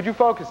 could you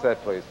focus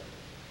that, please,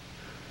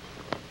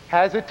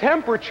 has a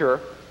temperature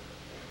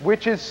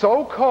which is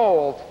so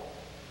cold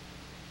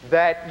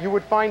that you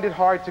would find it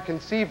hard to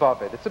conceive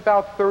of it. It's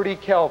about 30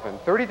 Kelvin,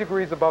 30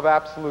 degrees above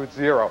absolute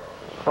zero.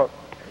 But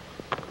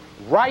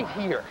right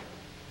here,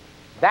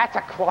 that's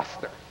a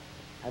cluster,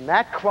 and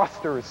that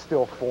cluster is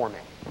still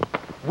forming.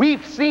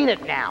 We've seen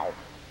it now.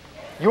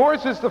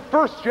 Yours is the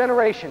first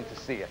generation to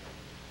see it.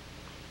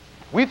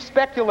 We've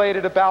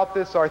speculated about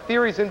this. Our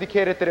theories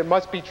indicated that it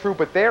must be true,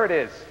 but there it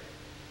is,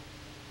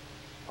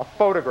 a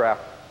photograph.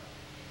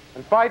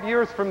 And 5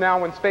 years from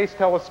now, when Space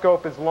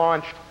Telescope is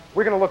launched,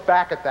 we're going to look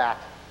back at that.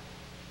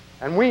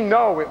 And we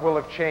know it will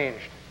have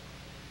changed.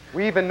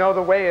 We even know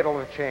the way it'll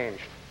have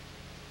changed,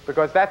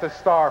 because that's a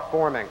star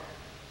forming.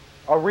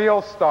 A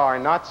real star,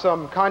 not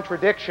some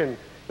contradiction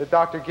that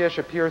Dr. Gish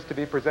appears to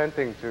be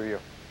presenting to you.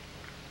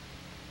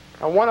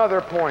 Now, one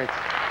other point.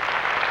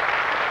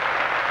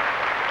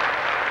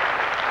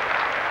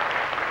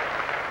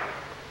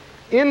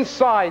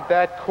 Inside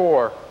that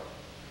core,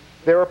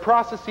 there are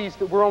processes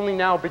that we're only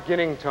now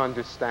beginning to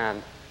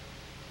understand.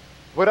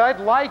 What I'd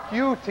like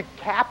you to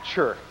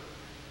capture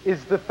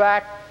is the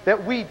fact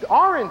that we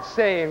aren't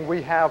saying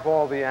we have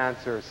all the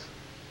answers.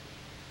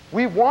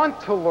 We want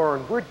to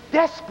learn. We're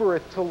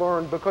desperate to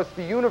learn because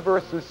the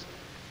universe is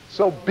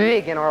so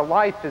big and our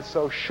life is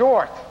so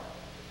short.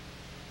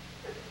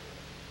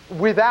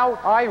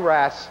 Without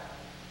IRAS,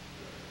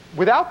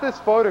 without this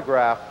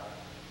photograph,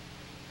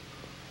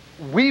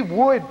 we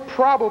would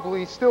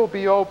probably still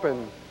be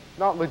open,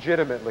 not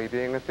legitimately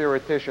being a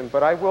theoretician,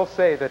 but I will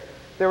say that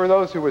there are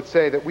those who would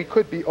say that we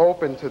could be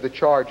open to the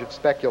charge of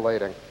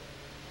speculating.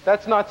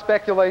 That's not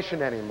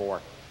speculation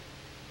anymore.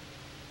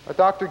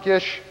 Dr.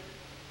 Gish,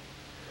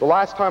 the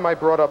last time I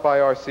brought up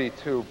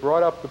IRC2,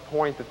 brought up the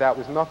point that that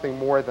was nothing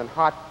more than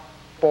hot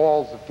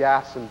balls of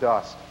gas and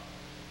dust.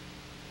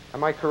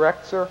 Am I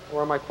correct, sir,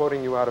 or am I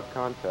quoting you out of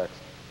context?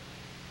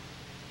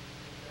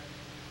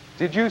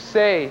 Did you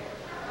say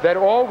that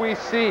all we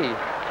see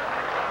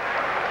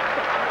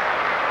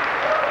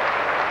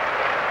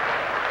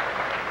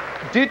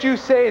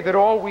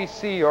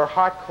are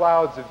hot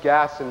clouds of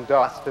gas and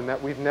dust and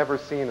that we've never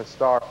seen a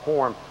star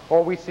form?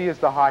 All we see is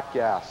the hot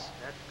gas.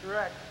 That's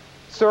correct.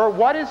 Sir,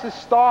 what is a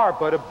star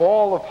but a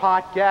ball of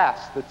hot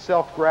gas that's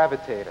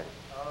self-gravitating?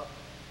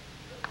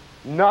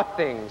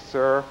 Nothing,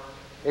 sir,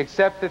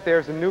 except that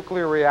there's a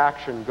nuclear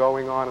reaction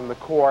going on in the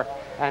core,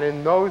 and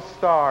in those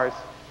stars,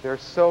 they're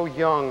so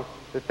young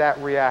that that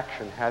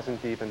reaction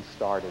hasn't even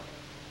started.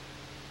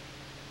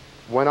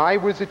 When I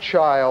was a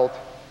child,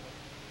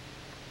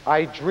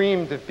 I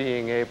dreamed of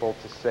being able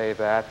to say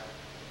that.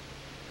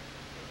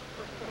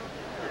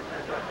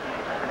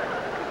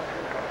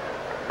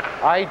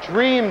 I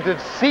dreamed of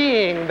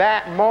seeing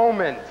that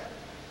moment.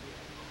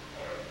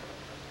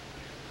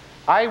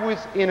 I was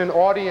in an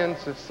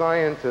audience of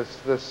scientists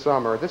this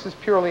summer. This is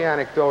purely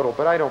anecdotal,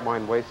 but I don't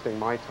mind wasting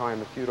my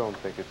time if you don't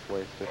think it's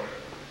wasted.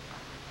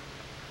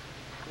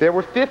 There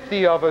were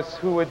 50 of us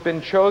who had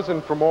been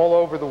chosen from all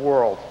over the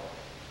world.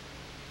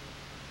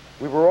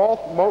 We were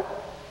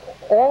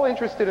all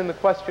interested in the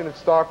question of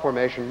star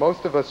formation.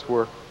 Most of us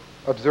were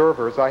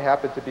observers. I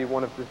happened to be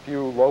one of the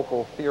few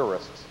local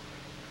theorists.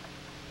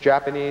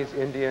 Japanese,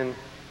 Indian,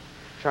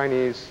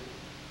 Chinese,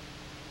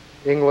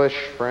 English,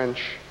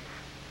 French.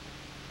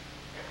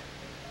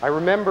 I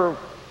remember,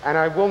 and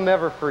I will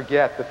never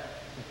forget,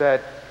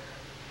 that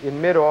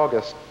in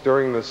mid-August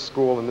during this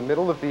school, in the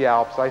middle of the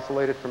Alps,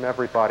 isolated from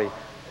everybody,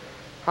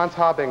 Hans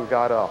Habing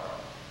got up,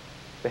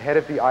 the head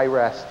of the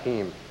IRAS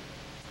team,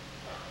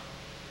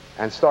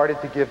 and started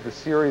to give the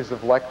series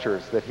of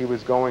lectures that he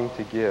was going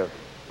to give,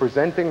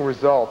 presenting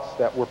results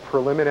that were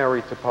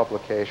preliminary to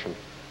publication.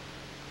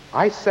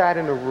 I sat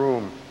in a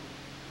room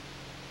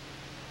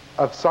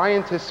of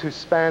scientists who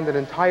spanned an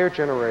entire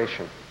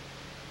generation,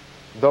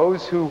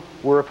 those who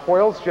were of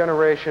Hoyle's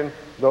generation,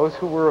 those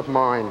who were of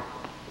mine.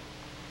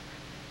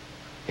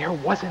 There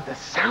wasn't a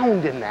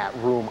sound in that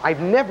room.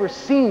 I've never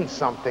seen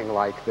something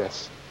like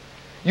this.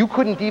 You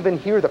couldn't even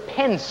hear the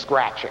pen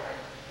scratching.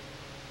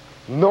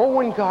 No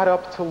one got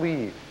up to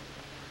leave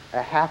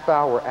a half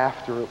hour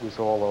after it was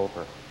all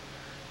over.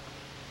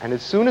 And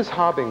as soon as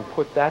Habing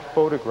put that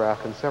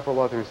photograph and several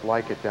others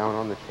like it down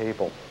on the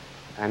table,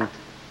 and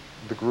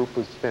the group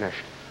was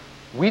finished,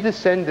 we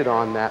descended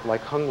on that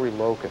like hungry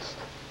locusts,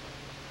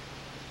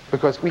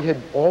 because we had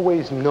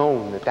always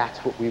known that that's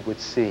what we would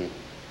see,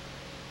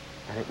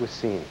 and it was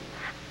seen.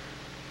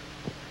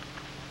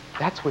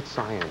 That's what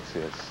science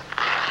is.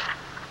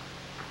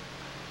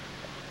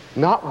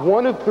 Not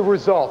one of the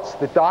results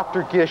that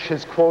Dr. Gish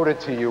has quoted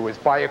to you is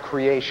by a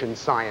creation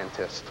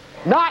scientist.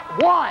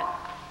 Not one!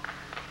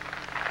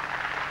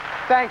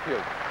 Thank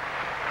you.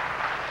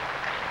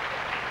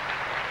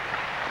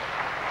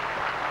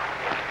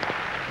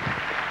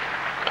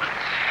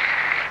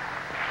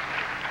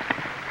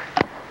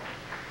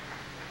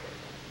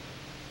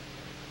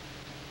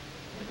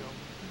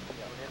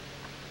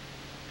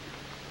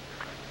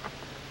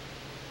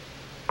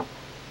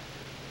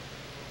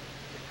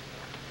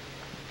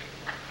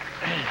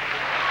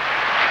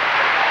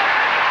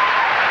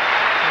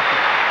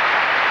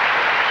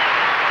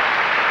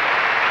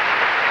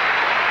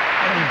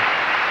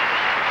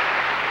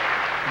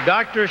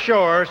 Dr.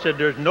 Shore said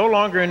there's no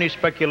longer any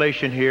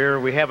speculation here.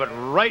 We have it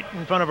right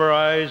in front of our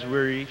eyes.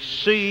 We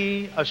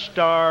see a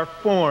star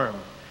form.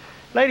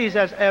 Ladies,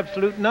 that's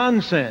absolute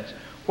nonsense.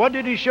 What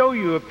did he show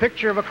you? A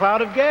picture of a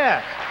cloud of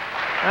gas.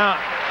 Now,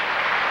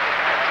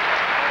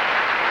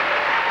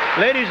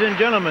 ladies and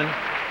gentlemen,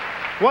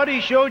 what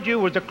he showed you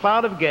was a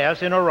cloud of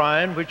gas in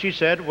Orion, which he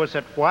said was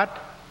at what?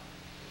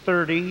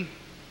 30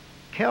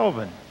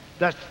 Kelvin.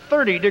 That's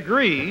 30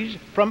 degrees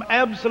from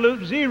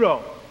absolute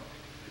zero.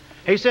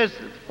 He says,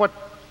 what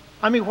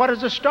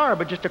is a star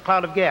but just a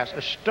cloud of gas?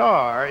 A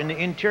star, in the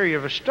interior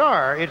of a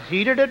star, it's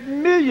heated at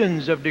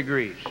millions of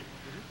degrees.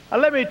 Now,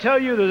 let me tell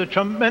you, there's a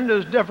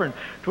tremendous difference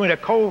between a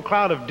cold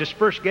cloud of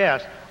dispersed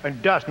gas and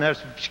dust, and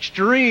that's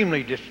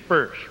extremely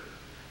dispersed.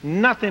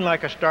 Nothing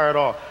like a star at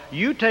all.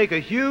 You take a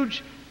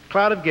huge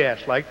cloud of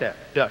gas like that,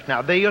 dust.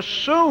 Now, they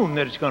assume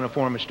that it's going to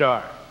form a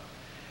star.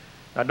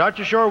 Now,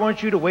 Dr. Shore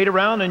wants you to wait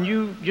around, and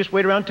you just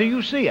wait around till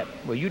you see it.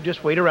 Well, you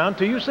just wait around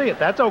till you see it.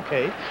 That's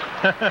okay. It's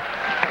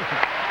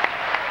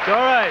all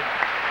right.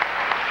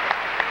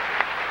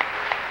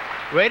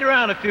 Wait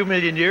around a few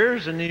million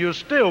years, and you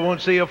still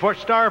won't see a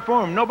star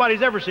form.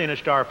 Nobody's ever seen a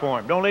star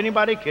form. Don't let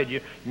anybody kid you.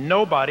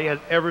 Nobody has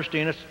ever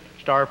seen a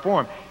star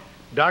form.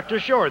 Dr.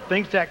 Shore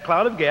thinks that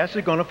cloud of gas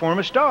is going to form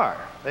a star.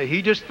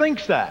 He just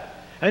thinks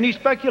that, and he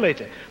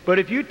speculates it. But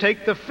if you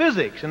take the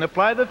physics and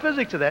apply the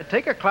physics to that,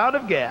 take a cloud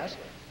of gas,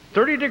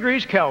 30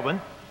 degrees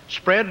Kelvin,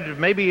 spread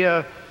maybe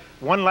 1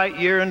 light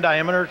year in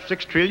diameter,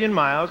 6 trillion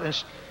miles,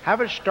 and have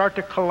it start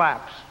to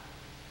collapse.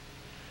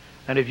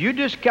 And if you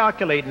just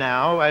calculate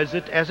now, as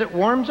it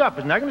warms up,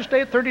 it's not going to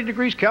stay at 30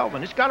 degrees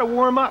Kelvin. It's got to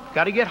warm up,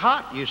 got to get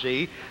hot, you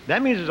see.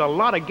 That means there's a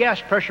lot of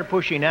gas pressure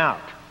pushing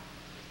out.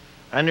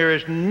 And there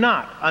is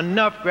not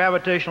enough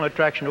gravitational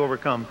attraction to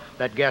overcome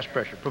that gas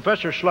pressure.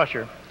 Professor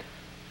Schlusser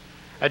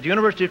at the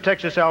University of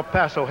Texas, El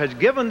Paso, has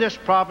given this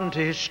problem to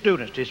his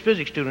students, to his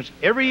physics students,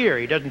 every year.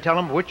 He doesn't tell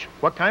them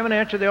what kind of an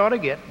answer they ought to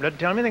get. Doesn't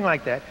tell them anything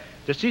like that.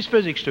 Just these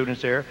physics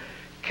students there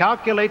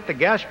calculate the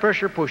gas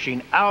pressure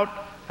pushing out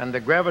and the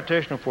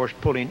gravitational force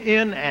pulling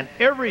in, and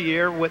every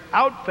year,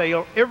 without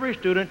fail, every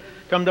student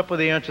comes up with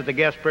the answer: the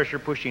gas pressure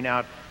pushing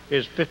out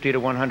is 50 to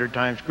 100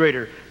 times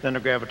greater than the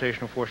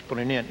gravitational force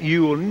pulling in.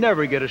 You will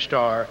never get a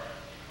star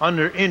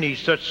under any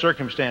such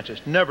circumstances.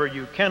 Never.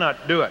 You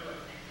cannot do it.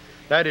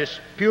 That is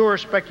pure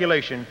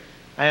speculation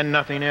and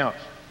nothing else.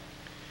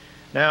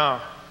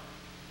 Now,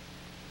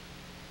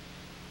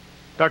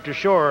 Dr.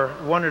 Shore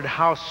wondered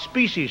how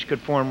species could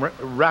form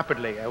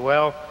rapidly.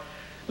 Well,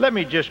 let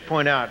me just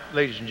point out,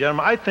 ladies and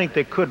gentlemen, I think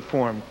they could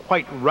form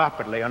quite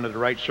rapidly under the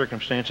right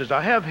circumstances.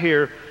 I have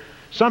here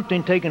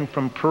something taken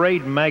from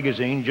Parade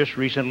magazine just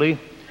recently.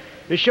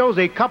 It shows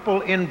a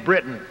couple in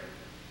Britain.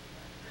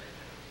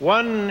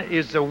 One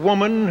is a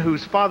woman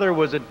whose father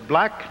was a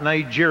black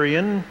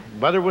Nigerian,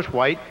 mother was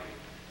white,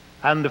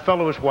 and the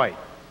fellow was white.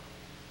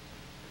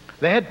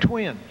 They had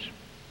twins,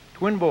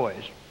 twin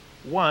boys.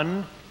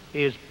 One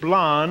is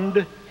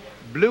blonde,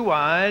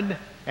 blue-eyed,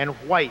 and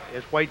white,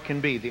 as white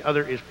can be. The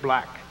other is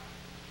black,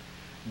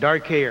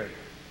 dark-haired.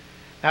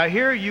 Now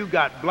here you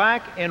got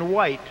black and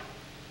white,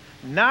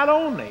 not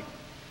only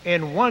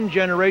in one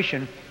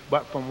generation,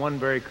 but from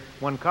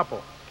one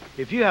couple.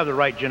 If you have the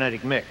right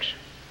genetic mix,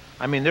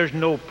 I mean, there's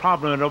no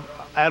problem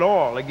at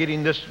all of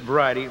getting this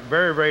variety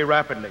very, very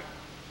rapidly.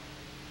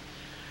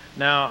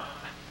 Now,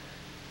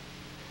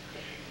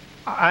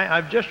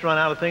 I've just run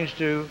out of things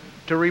to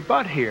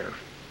rebut here,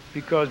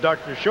 because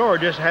Dr. Shore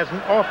just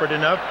hasn't offered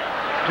enough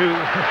to...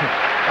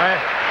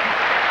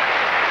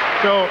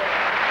 So,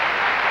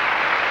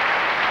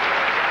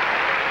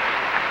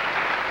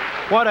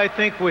 what I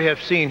think we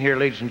have seen here,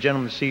 ladies and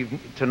gentlemen,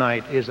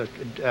 tonight is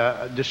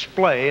a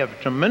display of a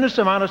tremendous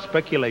amount of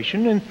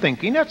speculation and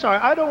thinking. That's all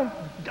right.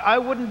 I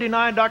wouldn't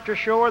deny Dr.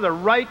 Shore the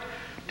right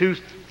to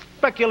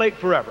speculate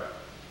forever.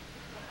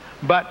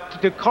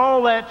 But to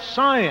call that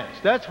science,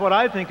 that's what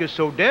I think is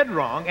so dead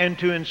wrong, and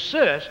to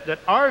insist that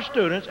our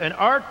students and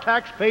our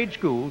tax-paid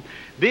schools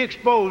be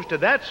exposed to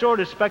that sort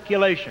of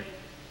speculation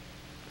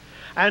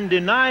and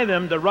deny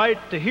them the right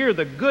to hear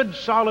the good,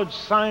 solid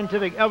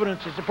scientific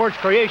evidence that supports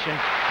creation,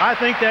 I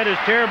think that is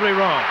terribly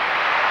wrong.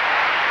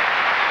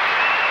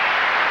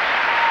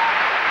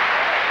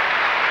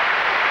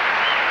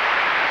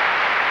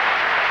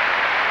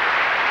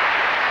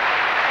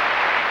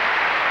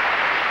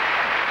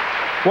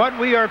 What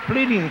we are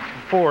pleading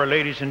for,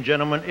 ladies and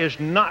gentlemen, is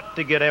not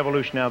to get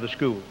evolution out of the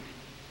schools.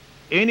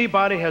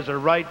 Anybody has a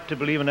right to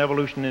believe in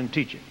evolution and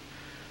teach it.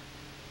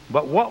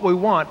 But what we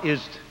want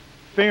is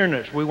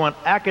fairness. We want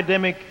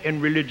academic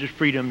and religious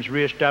freedoms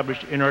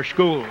reestablished in our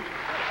schools.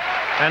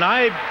 And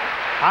I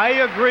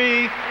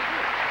agree,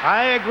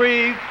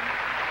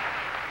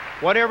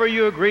 whatever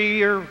you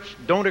agree or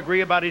don't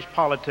agree about his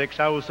politics,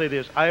 I will say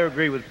this: I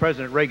agree with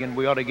President Reagan.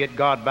 We ought to get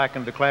God back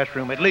into the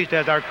classroom, at least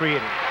as our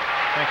creator.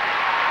 Thank you.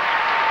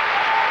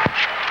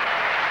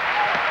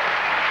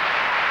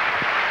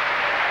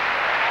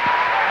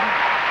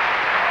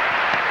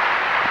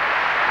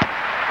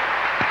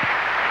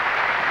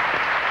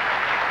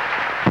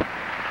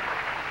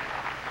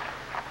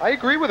 I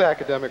agree with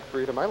academic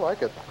freedom. I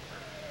like it.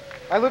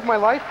 I live my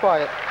life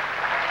by it.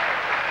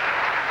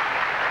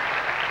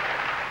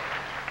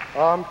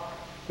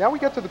 Now we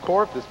get to the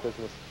core of this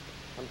business.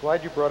 I'm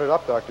glad you brought it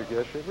up, Dr.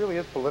 Gish. It really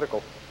is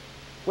political.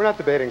 We're not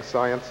debating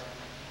science.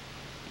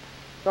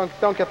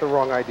 Don't get the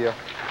wrong idea.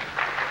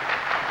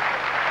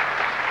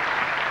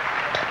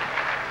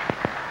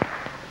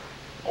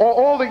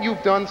 All that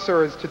you've done,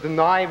 sir, is to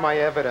deny my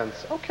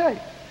evidence. Okay.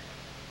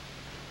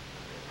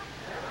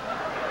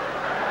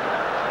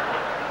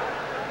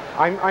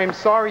 I'm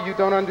sorry you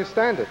don't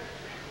understand it.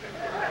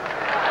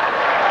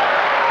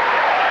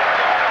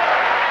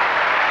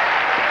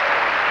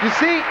 You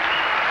see,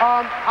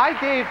 I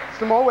gave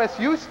some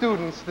OSU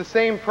students the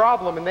same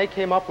problem, and they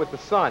came up with the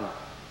sun.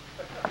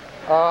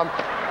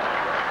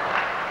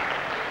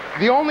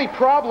 The only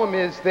problem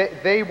is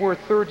that they were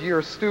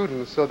third-year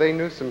students, so they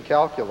knew some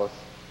calculus.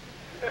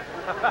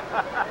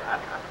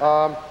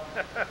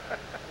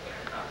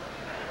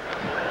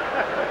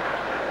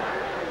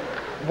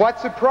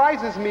 What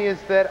surprises me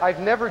is that I've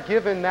never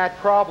given that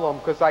problem,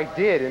 because I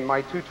did in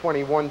my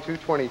 221,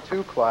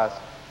 222 class,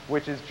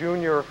 which is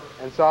junior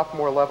and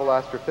sophomore level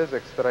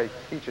astrophysics that I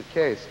teach at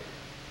Case.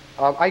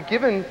 I've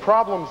given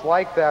problems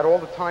like that all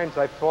the times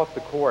I've taught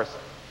the course.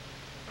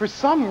 For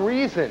some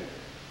reason,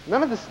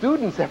 none of the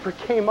students ever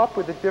came up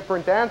with a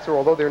different answer,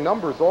 although their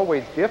numbers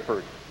always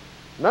differed.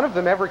 None of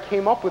them ever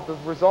came up with the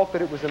result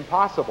that it was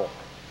impossible.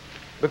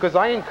 Because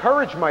I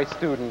encourage my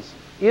students,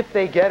 if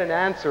they get an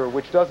answer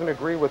which doesn't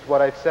agree with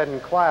what I've said in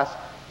class,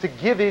 to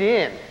give it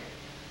in.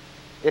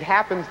 It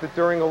happens that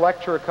during a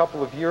lecture a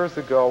couple of years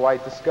ago, I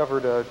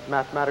discovered a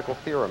mathematical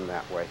theorem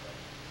that way.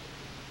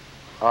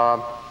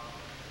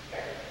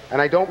 And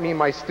I don't mean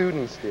my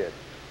students did.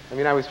 I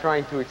mean, I was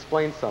trying to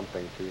explain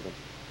something to them.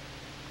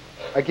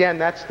 Again,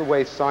 that's the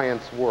way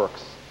science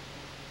works.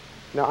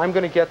 Now, I'm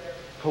going to get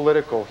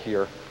political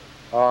here.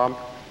 I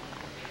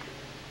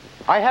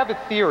have a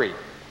theory.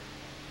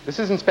 This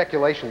isn't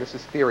speculation, this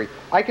is theory.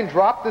 I can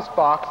drop this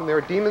box, and there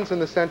are demons in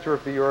the center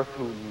of the earth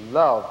who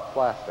love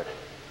plastic,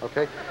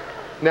 okay?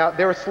 Now,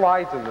 there are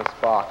slides in this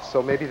box,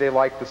 so maybe they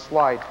like the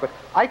slides, but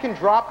I can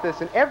drop this,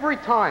 and every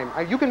time,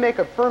 you can make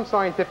a firm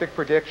scientific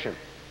prediction,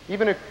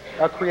 even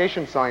a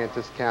creation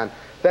scientist can,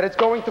 that it's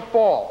going to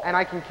fall, and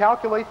I can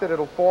calculate that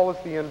it'll fall as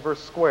the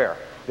inverse square.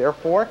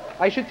 Therefore,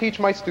 I should teach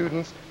my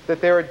students that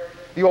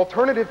the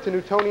alternative to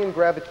Newtonian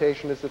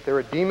gravitation is that there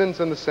are demons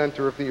in the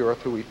center of the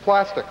earth who eat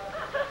plastic.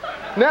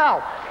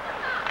 Now,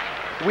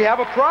 we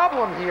have a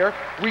problem here.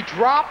 We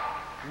drop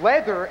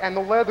leather and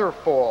the leather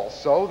falls,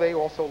 so they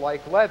also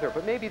like leather,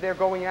 but maybe they're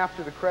going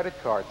after the credit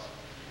cards.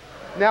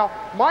 Now,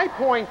 my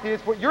point is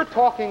what you're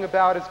talking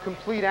about is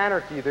complete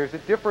anarchy. There's a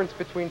difference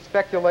between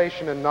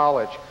speculation and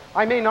knowledge.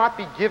 I may not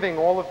be giving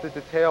all of the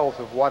details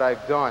of what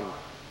I've done,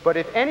 but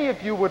if any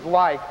of you would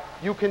like,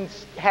 you can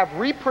have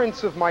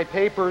reprints of my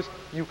papers.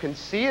 You can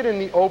see it in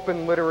the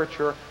open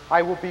literature.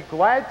 I will be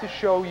glad to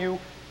show you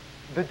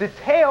the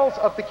details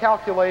of the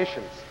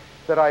calculations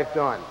that I've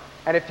done.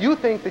 And if you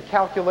think the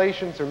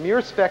calculations are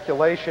mere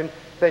speculation,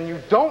 then you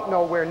don't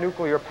know where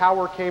nuclear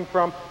power came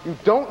from, you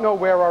don't know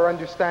where our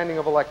understanding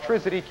of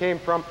electricity came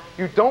from,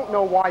 you don't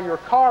know why your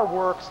car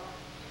works.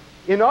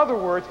 In other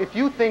words, if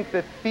you think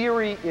that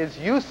theory is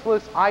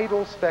useless,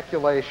 idle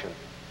speculation,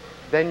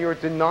 then you're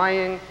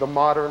denying the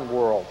modern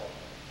world.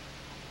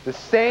 The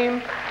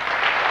same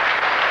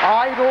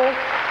idle,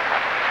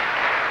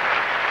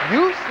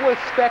 useless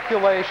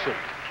speculation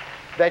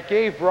that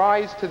gave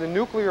rise to the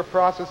nuclear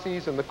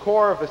processes in the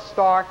core of a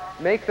star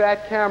make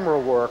that camera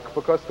work,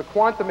 because the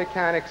quantum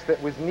mechanics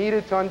that was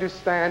needed to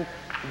understand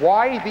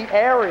why the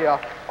area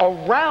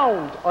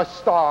around a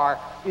star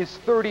is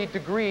 30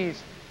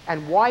 degrees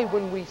and why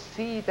when we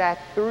see that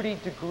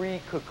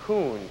 30-degree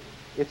cocoon,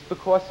 it's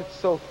because it's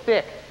so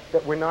thick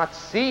that we're not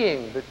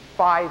seeing the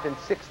 5,000 and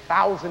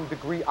 6,000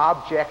 degree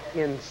object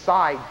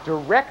inside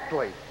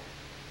directly.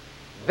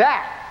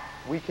 That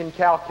we can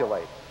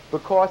calculate,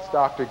 because,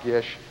 Dr.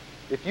 Gish,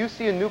 if you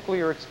see a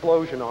nuclear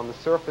explosion on the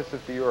surface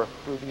of the Earth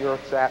through the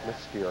Earth's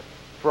atmosphere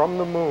from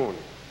the moon,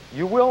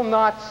 you will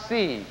not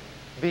see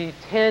the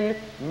 10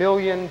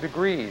 million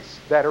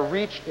degrees that are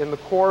reached in the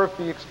core of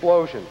the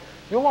explosion.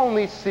 You'll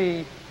only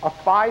see a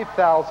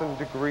 5,000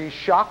 degree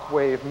shock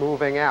wave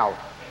moving out.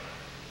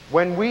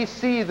 When we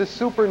see the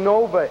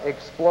supernova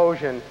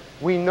explosion,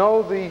 we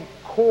know the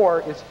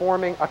core is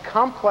forming a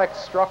complex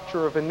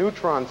structure of a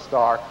neutron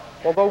star,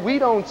 although we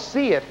don't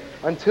see it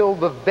until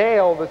the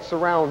veil that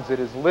surrounds it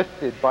is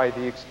lifted by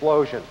the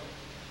explosion.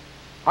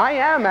 I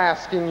am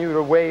asking you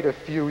to wait a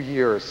few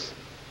years.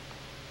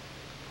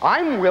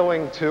 I'm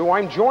willing to.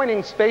 I'm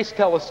joining Space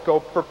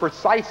Telescope for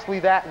precisely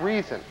that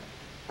reason.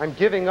 I'm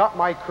giving up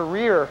my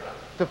career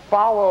to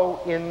follow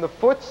in the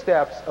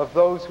footsteps of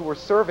those who are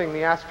serving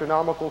the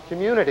astronomical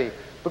community,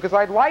 because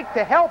I'd like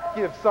to help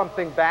give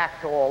something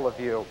back to all of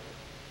you.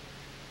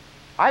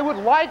 I would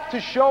like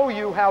to show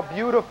you how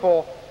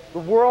beautiful the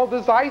world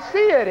as I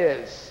see it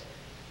is.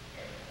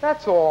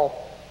 That's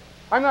all.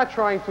 I'm not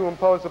trying to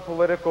impose a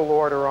political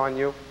order on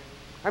you.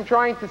 I'm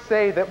trying to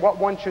say that what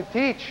one should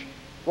teach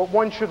What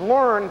one should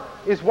learn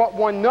is what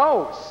one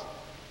knows,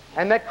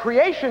 and that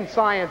creation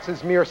science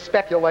is mere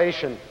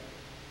speculation.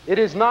 It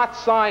is not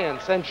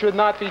science and should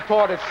not be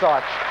taught as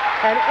such.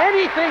 And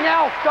anything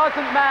else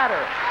doesn't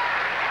matter.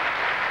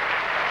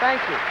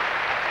 Thank you.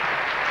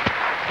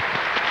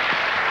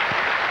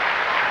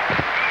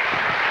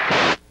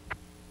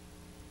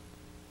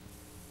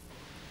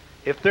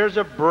 If there's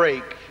a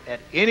break at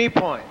any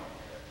point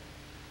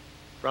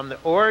from the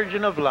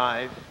origin of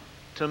life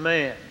to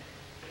man,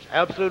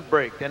 absolute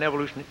break, then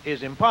evolution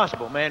is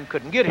impossible. Man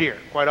couldn't get here.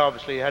 Quite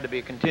obviously, it had to be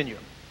a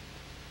continuum.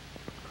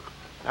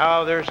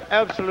 Now, there's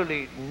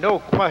absolutely no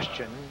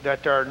question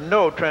that there are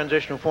no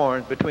transitional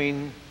forms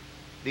between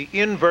the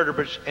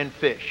invertebrates and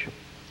fish.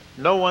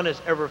 No one has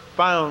ever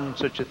found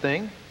such a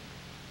thing.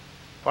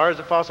 As far as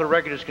the fossil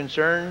record is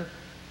concerned,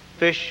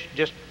 fish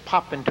just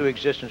pop into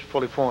existence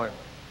fully formed.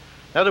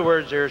 In other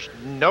words, there's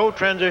no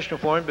transitional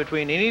form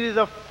between any of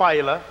the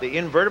phyla, the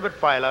invertebrate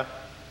phyla,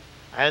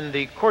 and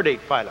the chordate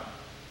phylum.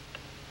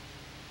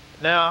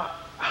 Now,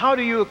 how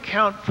do you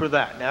account for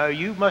that? Now,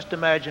 you must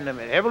imagine an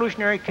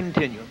evolutionary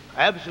continuum,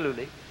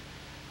 absolutely.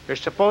 There's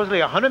supposedly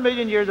 100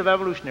 million years of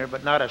evolution there,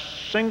 but not a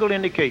single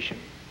indication,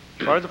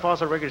 as far as the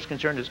fossil record is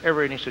concerned, there's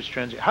ever any such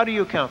transition. How do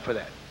you account for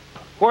that?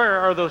 Where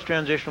are those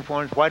transitional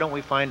forms? Why don't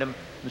we find them?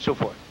 And so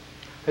forth.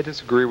 I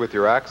disagree with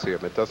your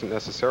axiom. It doesn't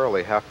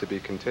necessarily have to be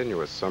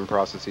continuous. Some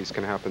processes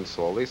can happen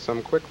slowly,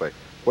 some quickly.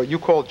 What you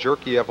call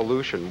jerky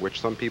evolution, which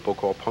some people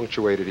call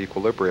punctuated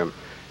equilibrium,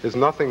 is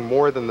nothing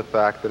more than the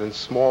fact that in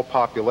small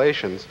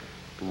populations,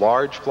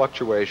 large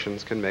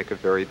fluctuations can make a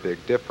very big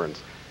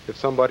difference. If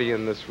somebody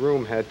in this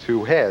room had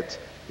two heads,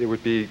 it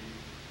would be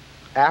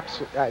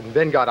and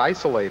then got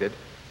isolated,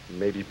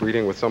 maybe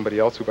breeding with somebody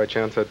else who by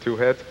chance had two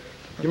heads,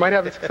 you might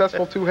have a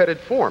successful two-headed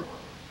form.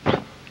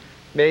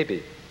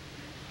 Maybe.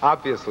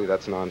 Obviously,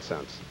 that's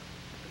nonsense.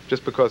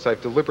 Just because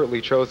I've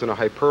deliberately chosen a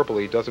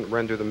hyperbole doesn't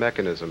render the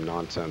mechanism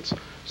nonsense.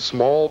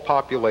 Small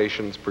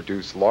populations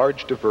produce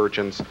large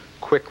divergence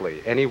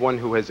quickly. Anyone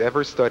who has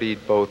ever studied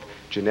both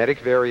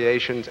genetic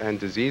variations and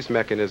disease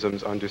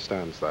mechanisms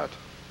understands that.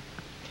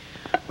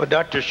 Well,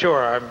 Dr.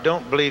 Shore, I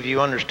don't believe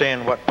you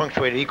understand what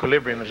punctuated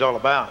equilibrium is all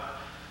about.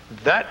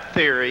 That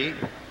theory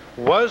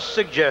was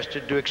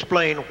suggested to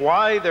explain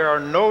why there are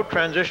no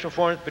transitional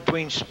forms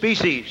between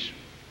species.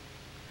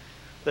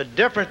 The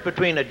difference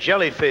between a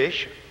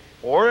jellyfish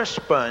or a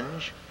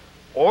sponge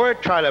or a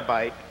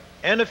trilobite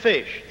and a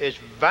fish is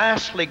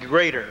vastly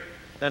greater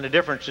than the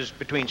differences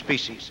between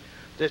species.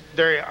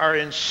 They are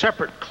in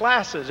separate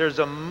classes. There's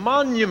a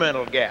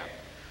monumental gap,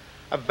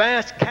 a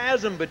vast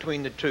chasm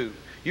between the two.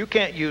 You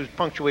can't use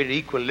punctuated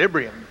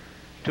equilibrium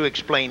to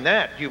explain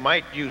that. You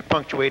might use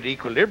punctuated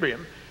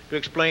equilibrium to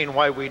explain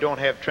why we don't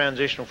have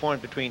transitional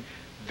forms between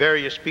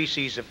various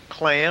species of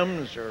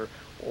clams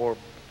or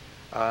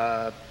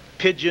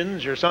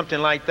pigeons or something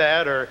like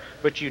that,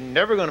 but you're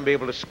never going to be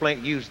able to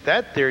use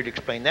that theory to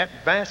explain that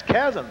vast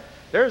chasm.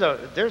 There's a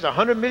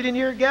 100 million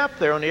year gap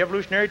there on the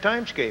evolutionary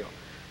time scale.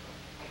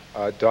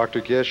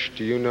 Dr. Gish,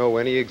 do you know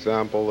any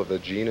example of a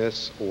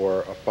genus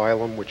or a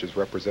phylum which is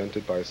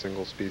represented by a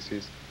single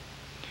species?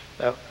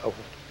 Do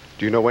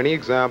you know any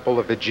example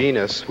of a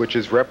genus which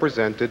is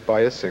represented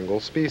by a single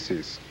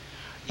species?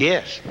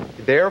 Yes.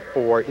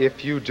 Therefore,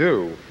 if you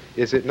do,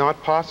 is it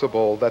not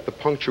possible that the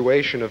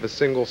punctuation of a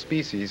single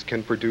species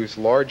can produce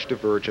large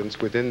divergence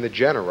within the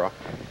genera,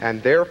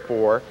 and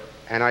therefore,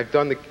 and I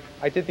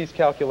did these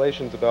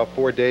calculations about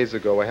 4 days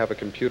ago. I have a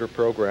computer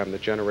program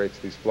that generates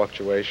these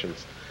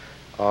fluctuations.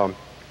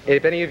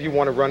 If any of you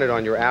want to run it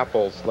on your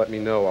apples, let me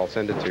know. I'll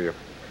send it to you.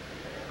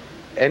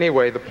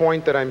 Anyway, the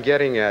point that I'm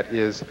getting at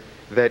is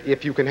that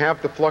if you can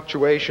have the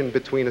fluctuation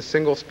between a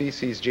single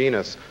species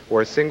genus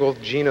or a single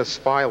genus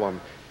phylum,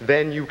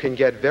 then you can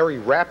get very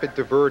rapid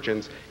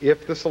divergence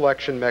if the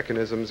selection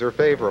mechanisms are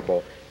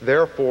favorable.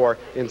 Therefore,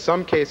 in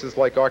some cases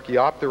like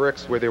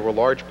Archaeopteryx, where there were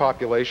large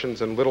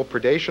populations and little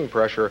predation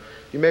pressure,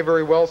 you may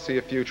very well see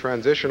a few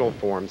transitional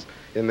forms.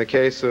 In the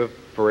case of,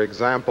 for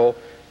example,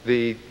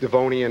 the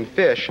Devonian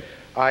fish,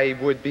 I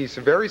would be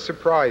very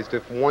surprised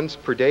if once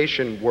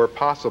predation were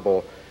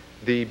possible,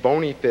 the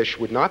bony fish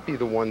would not be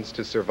the ones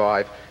to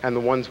survive, and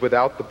the ones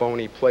without the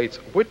bony plates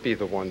would be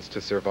the ones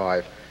to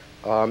survive.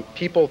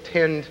 People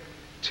tend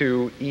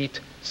to eat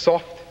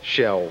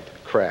soft-shelled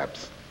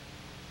crabs,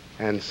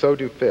 and so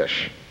do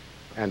fish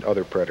and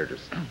other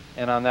predators.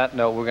 And on that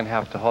note, we're going to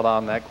have to hold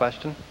on that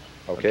question.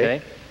 Okay.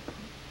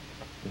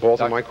 Balls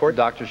in my court.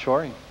 Dr.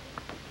 Shore.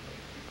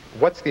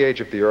 What's the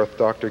age of the Earth,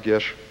 Dr.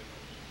 Gish?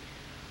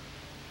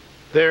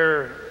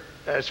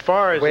 As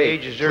far as the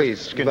age of the Earth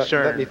is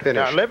concerned. Let me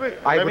finish. Now,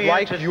 I would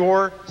like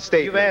your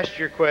statement. You've asked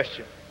your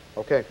question.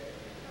 Okay.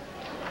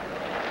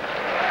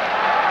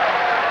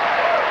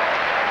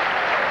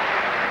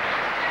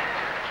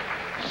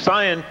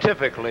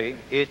 Scientifically,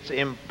 it's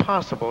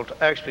impossible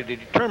to actually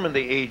determine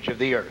the age of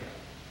the Earth.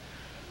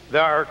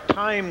 There are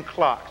time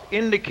clocks,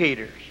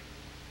 indicators,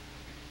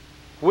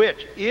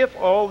 which, if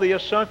all the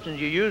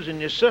assumptions you use in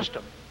your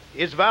system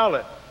is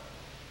valid,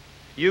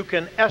 you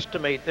can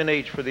estimate an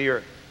age for the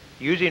Earth.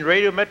 Using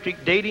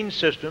radiometric dating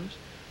systems,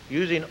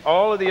 using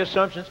all of the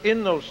assumptions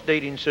in those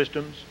dating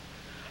systems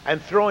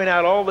and throwing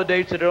out all the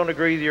dates that don't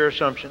agree with your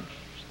assumptions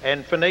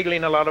and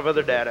finagling a lot of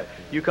other data,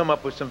 you come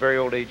up with some very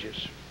old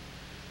ages.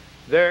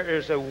 There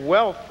is a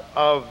wealth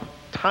of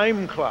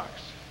time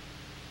clocks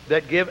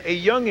that give a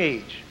young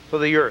age for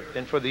the Earth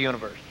and for the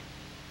universe.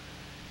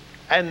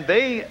 And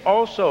they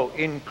also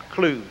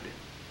include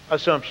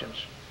assumptions.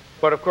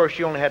 But of course,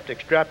 you only have to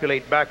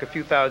extrapolate back a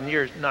few thousand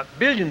years, not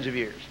billions of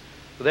years.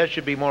 So that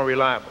should be more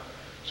reliable.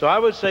 So I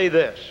would say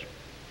this: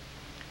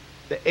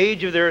 the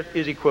age of the Earth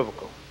is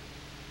equivocal.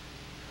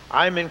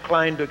 I'm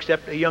inclined to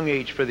accept a young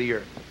age for the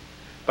Earth.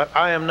 But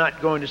I am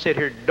not going to sit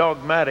here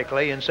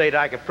dogmatically and say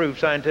that I can prove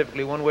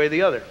scientifically one way or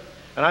the other.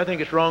 And I think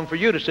it's wrong for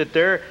you to sit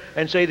there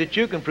and say that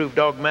you can prove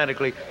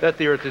dogmatically that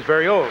the Earth is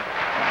very old.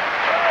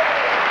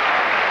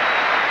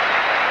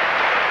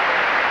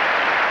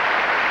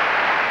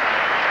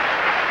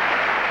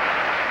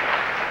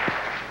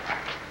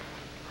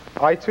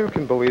 I too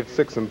can believe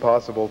 6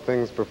 impossible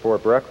things before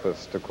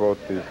breakfast, to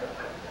quote the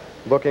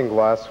Looking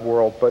Glass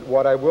world, but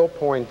what I will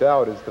point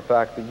out is the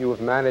fact that you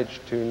have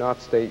managed to not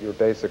state your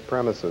basic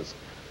premises.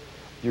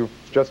 You've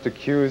just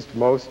accused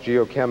most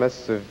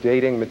geochemists of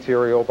dating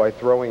material by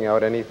throwing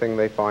out anything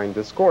they find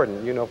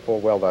discordant. You know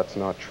full well that's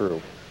not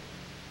true.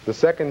 The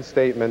second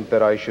statement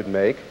that I should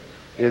make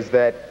is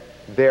that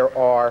there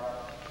are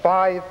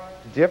 5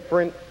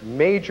 different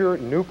major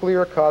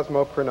nuclear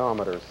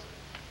cosmochronometers,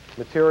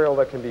 material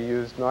that can be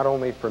used not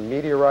only for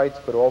meteorites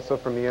but also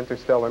from the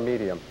interstellar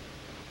medium.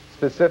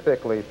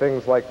 Specifically,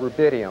 things like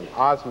rubidium,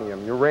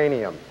 osmium,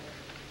 uranium,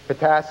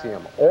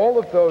 potassium. All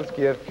of those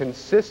give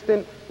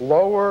consistent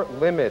lower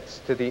limits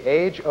to the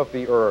age of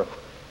the Earth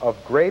of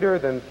greater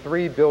than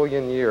 3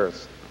 billion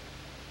years.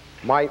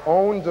 My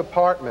own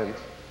department,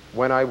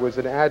 when I was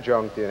an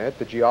adjunct in it,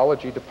 the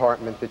geology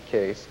department at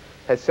Case,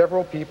 has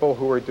several people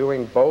who are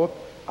doing both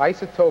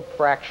isotope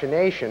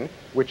fractionation,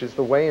 which is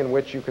the way in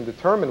which you can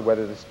determine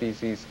whether the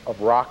species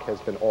of rock has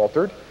been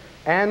altered,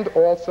 and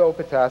also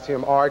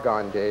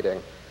potassium-argon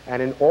dating.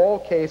 And in all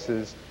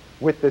cases,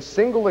 with the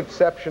single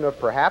exception of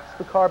perhaps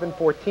the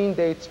carbon-14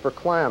 dates for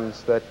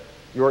clams that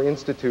your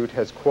institute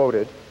has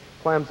quoted,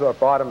 clams are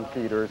bottom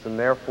feeders, and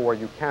therefore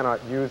you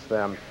cannot use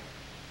them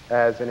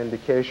as an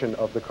indication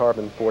of the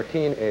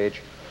carbon-14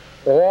 age.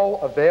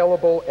 All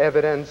available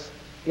evidence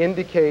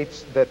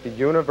indicates that the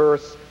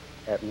universe,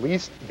 at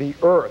least the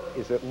Earth,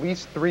 is at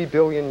least 3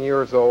 billion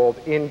years old,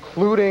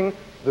 including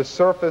the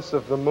surface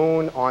of the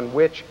moon on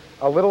which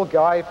a little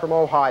guy from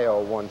Ohio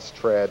once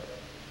trod.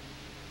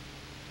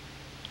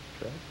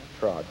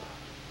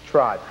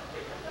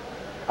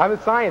 I'm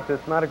a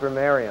scientist, not a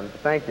grammarian.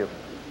 Thank you.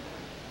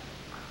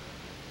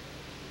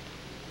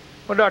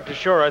 Well, Dr.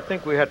 Shore, I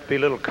think we have to be a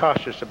little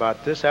cautious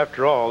about this.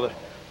 After all, the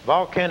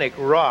volcanic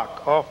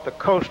rock off the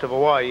coast of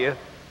Hawaii,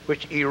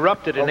 which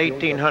erupted in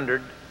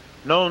 1800,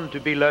 known to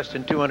be less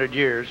than 200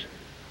 years,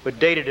 but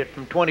dated it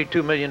from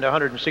 22 million to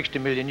 160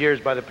 million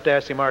years by the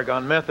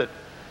potassium-argon method.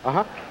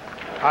 But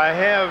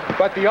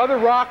the other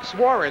rocks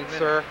weren't,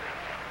 sir.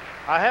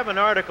 I have an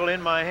article in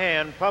my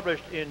hand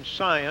published in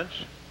Science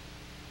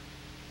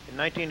in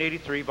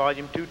 1983,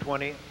 volume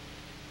 220,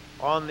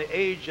 on the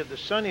age of the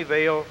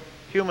Sunnyvale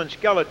human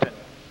skeleton.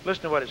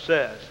 Listen to what it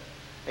says.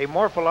 A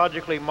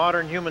morphologically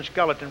modern human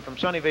skeleton from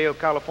Sunnyvale,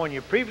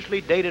 California,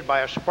 previously dated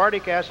by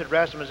aspartic acid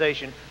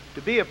racemization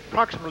to be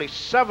approximately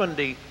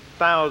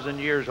 70,000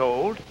 years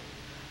old,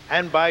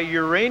 and by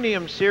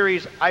uranium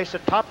series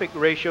isotopic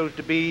ratios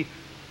to be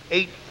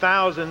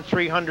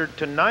 8,300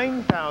 to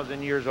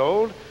 9,000 years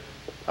old,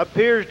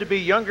 appears to be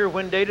younger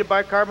when dated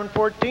by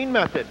carbon-14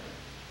 method,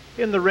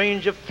 in the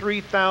range of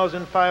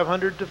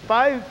 3,500 to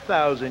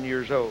 5,000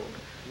 years old.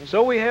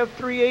 So we have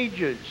 3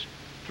 ages,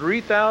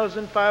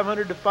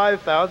 3,500 to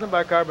 5,000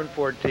 by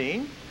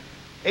carbon-14,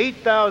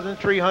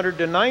 8,300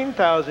 to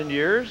 9,000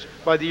 years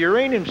by the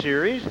uranium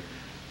series,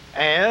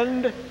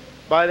 and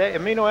by the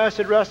amino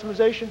acid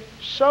racemization,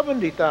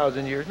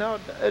 70,000 years. Now,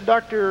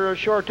 Dr.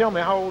 Shore, tell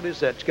me, how old is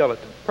that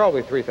skeleton?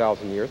 Probably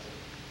 3,000 years.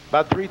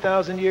 About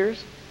 3,000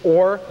 years?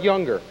 Or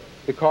younger.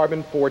 The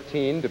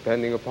carbon-14,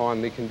 depending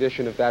upon the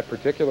condition of that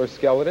particular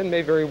skeleton,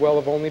 may very well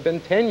have only been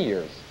 10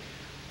 years.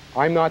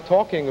 I'm not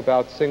talking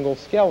about single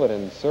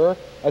skeletons, sir.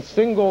 A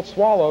single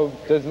swallow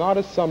does not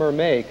a summer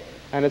make,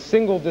 and a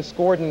single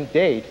discordant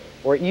date,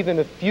 or even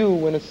a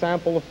few in a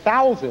sample of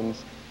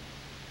thousands,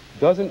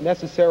 doesn't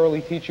necessarily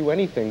teach you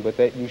anything but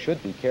that you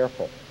should be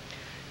careful.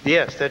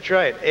 Yes, that's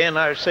right. And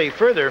I'll say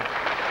further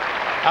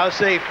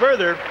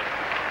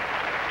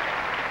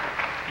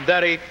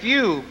that a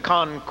few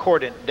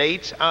concordant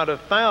dates out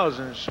of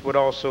thousands would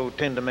also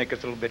tend to make us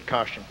a little bit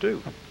cautious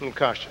too, a little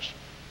cautious.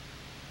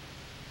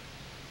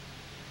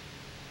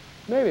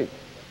 Maybe.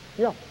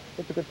 Yeah,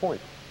 that's a good point.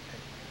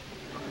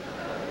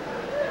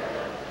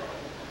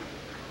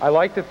 I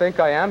like to think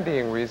I am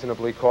being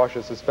reasonably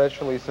cautious,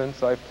 especially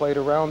since I've played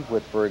around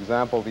with, for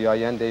example, the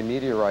Allende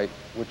meteorite,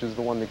 which is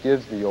the one that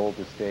gives the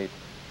oldest date.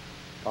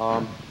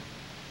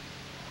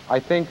 I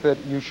think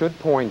that you should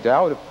point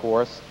out, of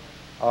course,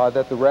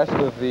 that the rest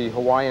of the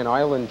Hawaiian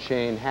island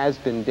chain has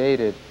been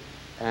dated,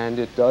 and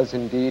it does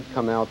indeed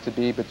come out to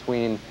be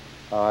between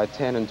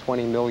 10 and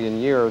 20 million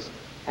years,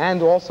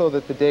 and also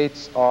that the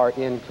dates are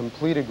in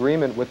complete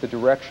agreement with the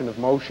direction of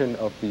motion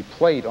of the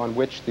plate on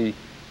which the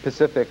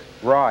Pacific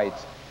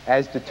rides,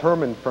 as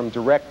determined from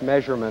direct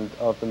measurement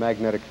of the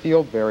magnetic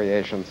field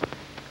variations.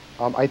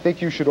 I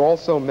think you should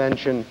also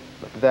mention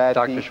that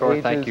Dr.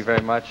 Shore, thank you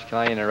very much. Can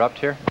I interrupt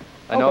here?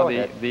 I know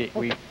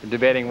we're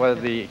debating whether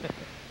the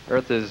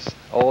Earth is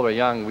old or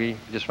young. We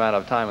just ran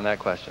out of time on that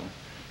question.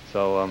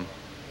 So,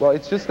 well,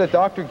 it's just that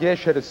Dr.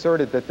 Gish had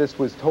asserted that this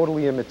was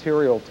totally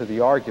immaterial to the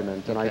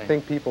argument, and I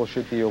think people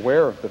should be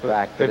aware of the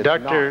fact that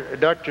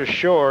Dr.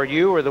 Shore,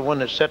 you were the one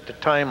that set the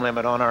time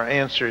limit on our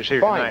answers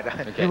here tonight.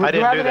 Okay.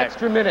 You have an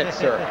extra minute,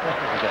 sir.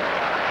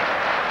 okay.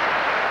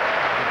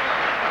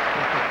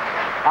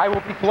 I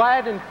will be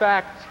glad, in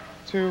fact,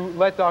 to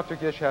let Dr.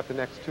 Gish have the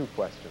next two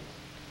questions.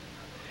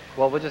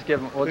 Well, we'll just give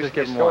him one. Go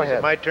ahead. Is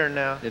it my turn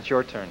now? It's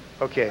your turn.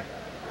 Okay.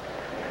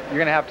 You're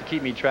going to have to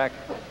keep me track.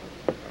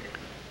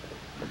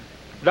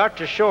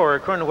 Dr. Shore,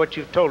 according to what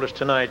you've told us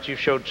tonight, you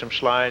showed some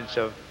slides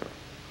of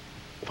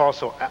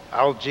fossil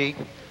algae.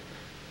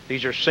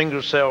 These are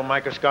single-cell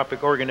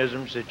microscopic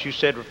organisms that you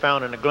said were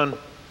found in a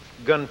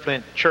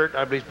gunflint chert.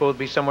 I believe supposed to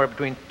be somewhere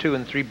between 2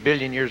 and 3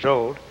 billion years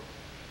old.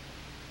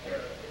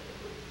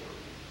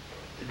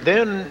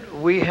 Then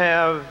we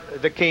have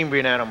the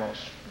Cambrian animals.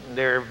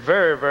 They're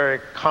very, very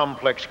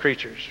complex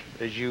creatures,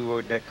 as you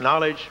would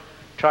acknowledge.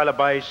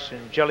 Trilobites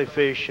and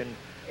jellyfish and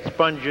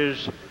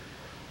sponges.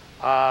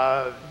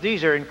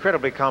 These are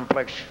incredibly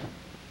complex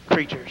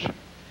creatures.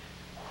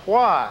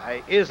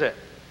 Why is it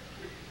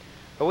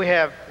that we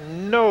have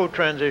no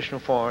transition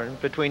form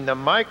between the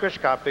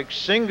microscopic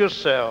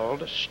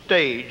single-celled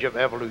stage of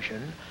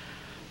evolution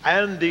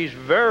and these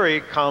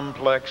very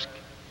complex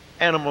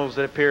animals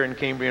that appear in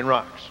Cambrian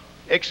rocks,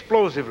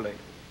 explosively?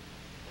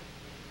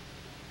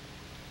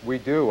 We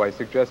do. I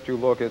suggest you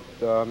look at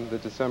the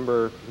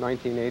December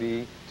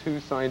 1982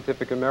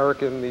 Scientific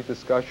American, the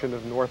discussion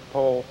of North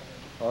Pole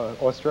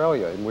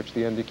Australia, in which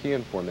the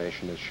Endochean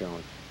Formation is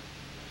shown.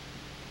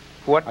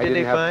 What did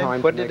they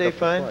find? What did they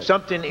find?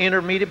 Something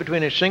intermediate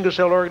between a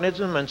single-cell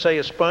organism and, say,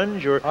 a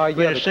sponge, or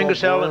between a single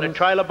cell and a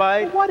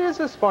trilobite? Well, what is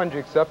a sponge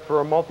except for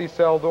a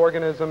multi-celled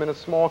organism in a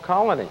small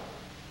colony?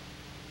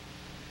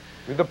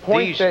 The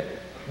point that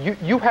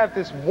you have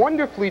this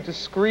wonderfully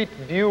discrete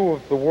view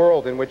of the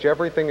world in which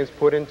everything is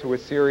put into a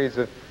series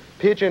of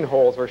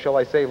pigeonholes, or shall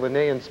I say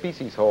Linnaean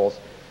species holes.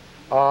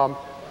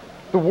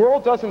 The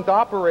world doesn't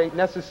operate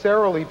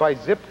necessarily by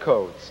zip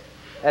codes.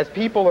 As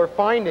people are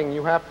finding,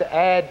 you have to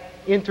add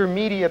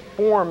intermediate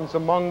forms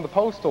among the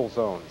postal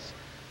zones.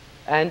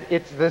 And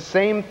it's the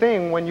same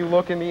thing when you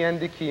look in the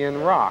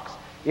Endochean rocks.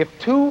 If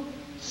two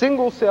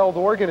single-celled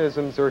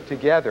organisms are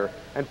together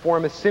and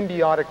form a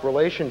symbiotic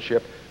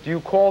relationship, do you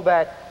call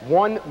that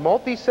one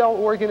multi-cell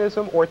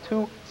organism or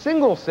two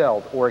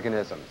single-celled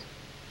organisms?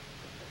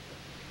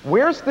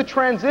 Where's the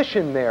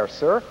transition there,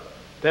 sir?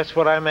 That's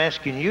what I'm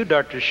asking you,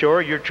 Dr. Shore.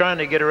 You're trying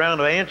to get around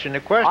to answering the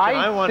question.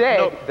 I want to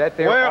know, that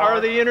where are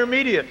the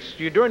intermediates?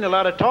 You're doing a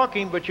lot of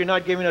talking, but you're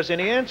not giving us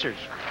any answers.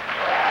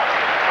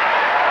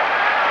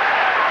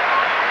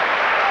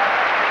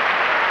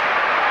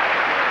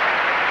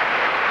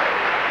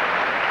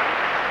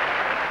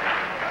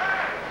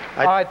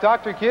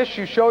 Dr. Gish,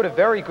 you showed a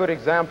very good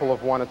example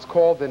of one. It's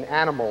called an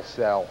animal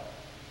cell.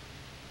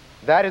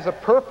 That is a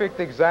perfect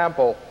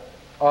example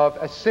of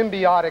a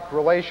symbiotic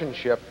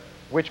relationship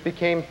which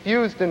became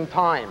fused in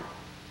time.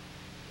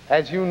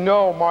 As you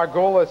know,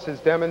 Margolis has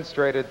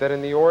demonstrated that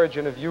in the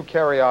origin of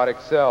eukaryotic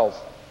cells,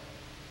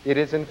 it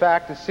is in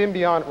fact a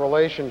symbiont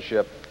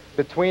relationship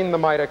between the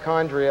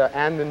mitochondria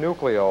and the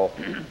nucleole,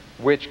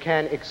 which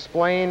can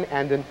explain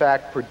and in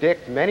fact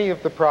predict many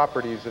of the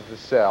properties of the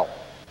cell.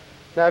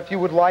 Now, if you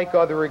would like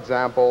other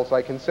examples,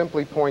 I can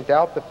simply point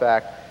out the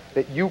fact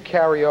that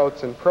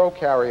eukaryotes and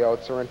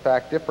prokaryotes are in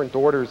fact different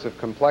orders of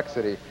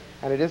complexity,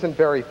 and it isn't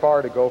very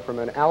far to go from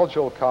an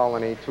algal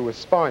colony to a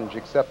sponge,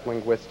 except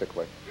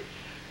linguistically.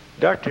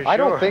 Dr. Shore, I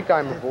don't think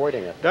I'm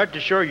avoiding it.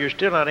 Dr. Shore, you're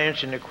still not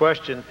answering the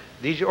question.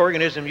 These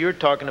organisms you're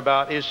talking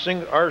about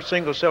are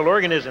single-cell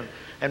organism,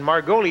 and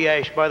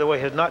Margoliash, by the way,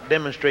 has not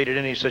demonstrated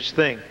any such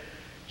thing.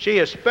 She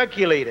has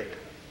speculated,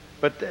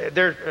 but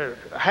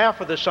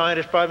half of the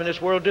scientists probably in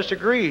this world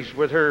disagrees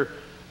with her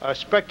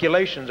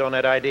speculations on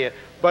that idea,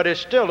 but it's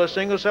still a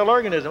single-cell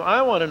organism.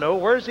 I want to know,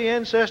 where's the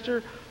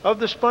ancestor of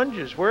the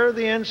sponges? Where are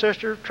the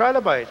ancestors of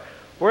trilobites?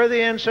 Where are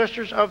the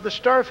ancestors of the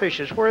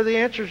starfishes? Where are the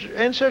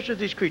ancestors of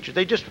these creatures?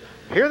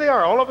 Here they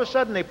are, all of a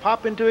sudden they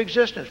pop into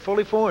existence,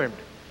 fully formed.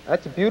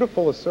 That's a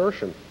beautiful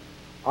assertion.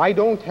 I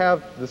don't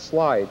have the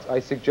slides. I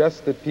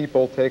suggest that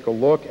people take a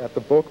look at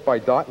the book by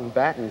Dott and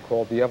Batten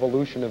called The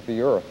Evolution of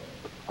the Earth.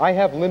 I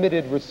have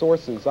limited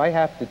resources. I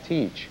have to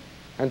teach.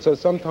 And so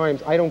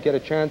sometimes I don't get a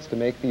chance to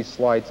make these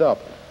slides up.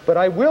 But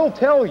I will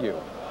tell you.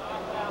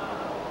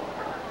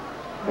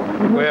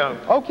 Well,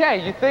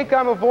 okay, you think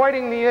I'm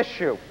avoiding the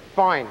issue.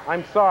 Fine,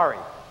 I'm sorry.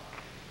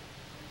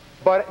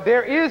 But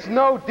there is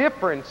no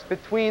difference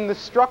between the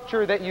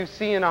structure that you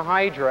see in a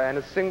hydra and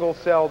a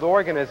single-celled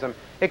organism,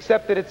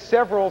 except that it's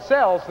several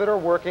cells that are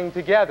working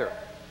together.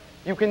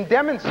 You can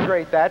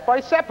demonstrate that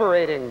by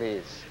separating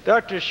these.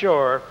 Dr.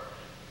 Shore,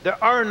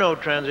 there are no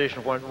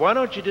transitional forms. Why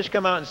don't you just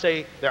come out and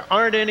say there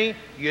aren't any,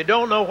 you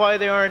don't know why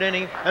there aren't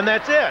any, and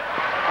that's it.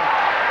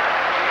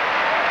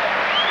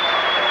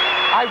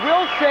 I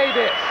will say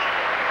this.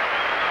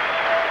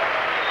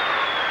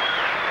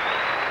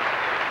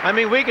 I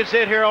mean, we could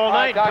sit here all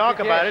night and Dr. talk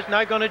about it. Gish, It's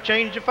not going to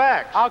change the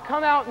facts. I'll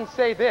come out and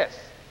say this.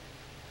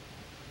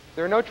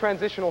 There are no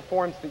transitional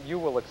forms that you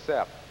will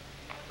accept.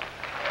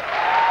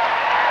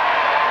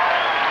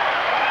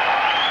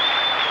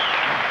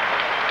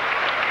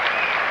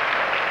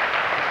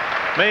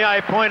 May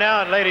I point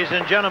out, ladies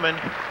and gentlemen,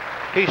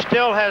 he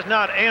still has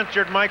not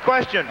answered my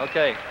question.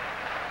 Okay.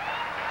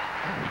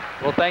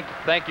 Well,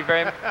 thank you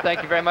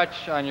very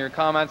much on your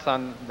comments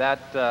on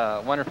that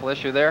wonderful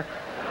issue there.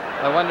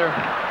 I wonder,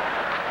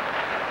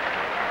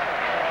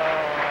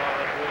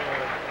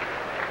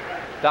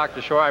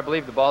 Dr. Shore, I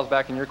believe the ball's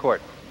back in your court.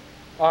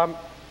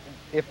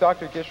 If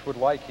Dr. Gish would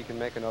like, he can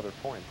make another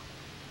point.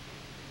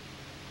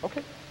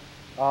 Okay.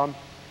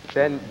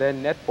 Then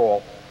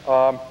netball.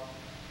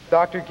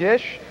 Dr.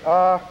 Gish,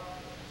 was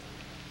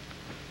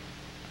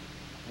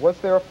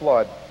there a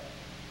flood?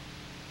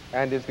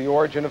 And is the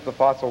origin of the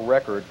fossil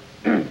record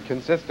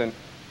consistent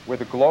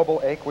with a global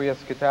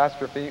aqueous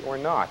catastrophe or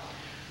not?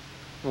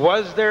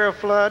 Was there a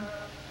flood?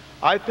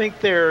 I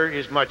think there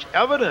is much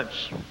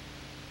evidence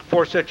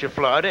for such a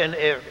flood and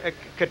a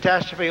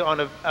catastrophe on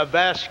a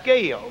vast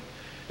scale.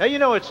 Now, you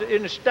know, it's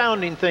an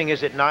astounding thing,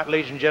 is it not,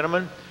 ladies and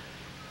gentlemen,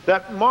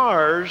 that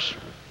Mars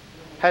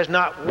has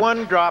not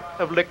one drop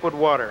of liquid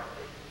water.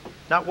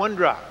 Not one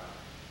drop.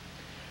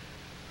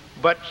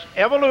 But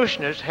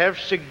evolutionists have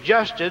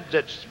suggested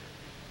that,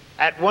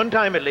 at one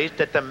time at least,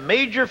 that the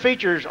major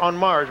features on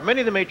Mars, many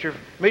of the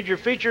major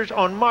features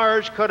on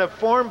Mars could have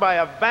formed by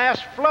a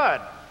vast flood.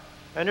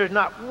 And there's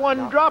not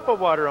one drop of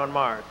water on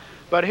Mars.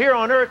 But here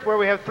on Earth, where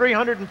we have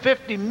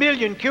 350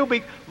 million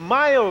cubic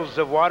miles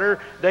of water,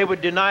 they would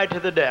deny to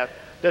the death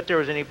that there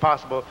was any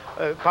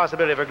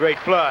possibility of a great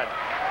flood.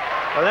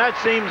 Well, that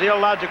seems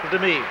illogical to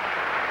me.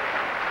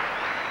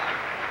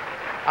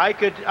 I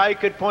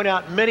could point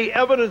out many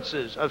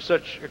evidences of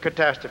such a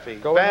catastrophe.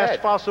 Go Vast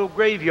ahead. fossil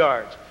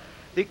graveyards.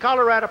 The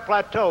Colorado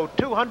Plateau,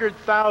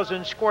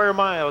 200,000 square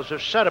miles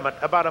of sediment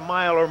about a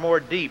mile or more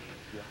deep.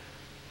 Yeah.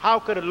 How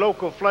could a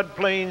local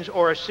floodplains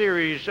or a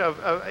series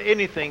of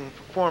anything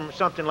form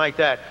something like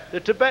that? The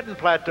Tibetan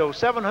Plateau,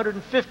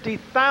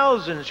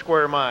 750,000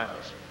 square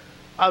miles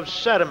of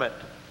sediment,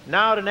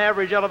 now at an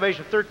average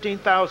elevation of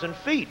 13,000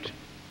 feet.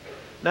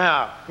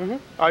 Now,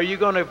 are you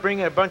going to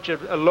bring a bunch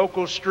of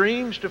local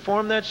streams to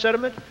form that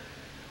sediment?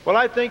 Well,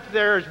 I think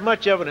there's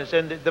much evidence,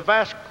 and the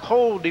vast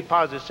coal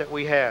deposits that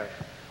we have.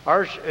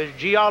 Our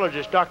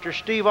geologist, Dr.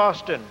 Steve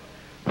Austin,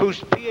 whose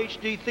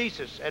PhD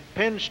thesis at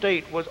Penn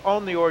State was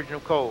on the origin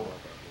of coal,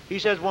 he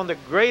says one of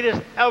the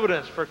greatest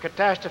evidence for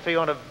catastrophe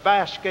on a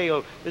vast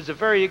scale is the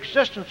very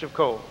existence of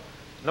coal.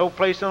 No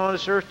place on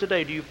this earth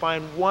today do you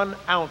find 1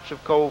 ounce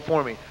of coal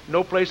forming.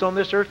 No place on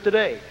this earth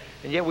today.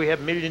 And yet we have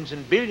millions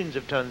and billions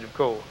of tons of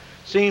coal.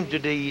 Seems to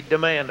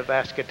demand a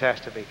vast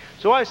catastrophe.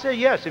 So I say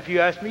yes, if you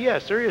ask me,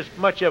 yes, there is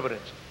much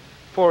evidence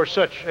for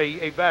such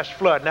a vast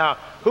flood. Now,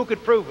 who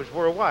could prove it's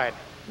worldwide?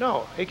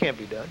 No, it can't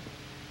be done.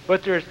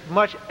 But there's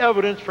much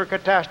evidence for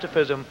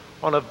catastrophism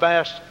on a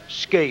vast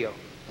scale.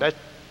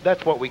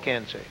 That's what we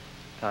can say.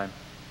 Time.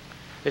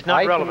 It's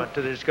not relevant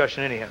to the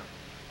discussion anyhow.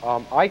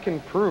 I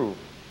can prove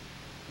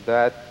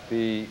that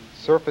the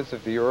surface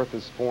of the Earth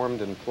is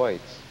formed in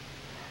plates.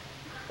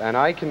 And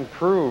I can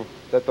prove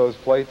that those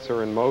plates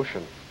are in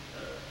motion.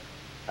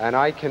 And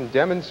I can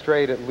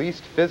demonstrate, at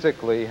least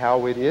physically,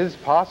 how it is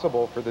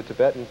possible for the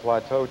Tibetan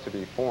Plateau to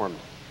be formed,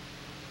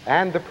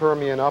 and the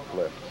Permian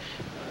uplift.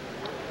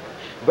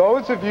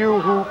 Those of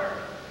you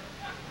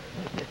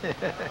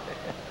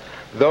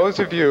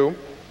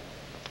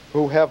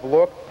who have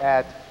looked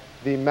at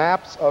the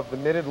maps of the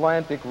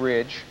Mid-Atlantic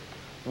Ridge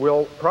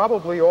will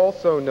probably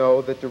also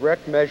know that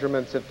direct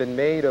measurements have been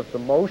made of the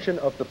motion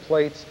of the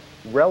plates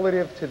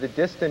relative to the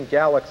distant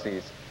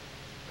galaxies.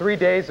 3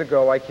 days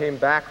ago, I came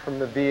back from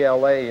the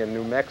VLA in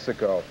New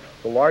Mexico,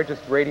 the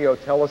largest radio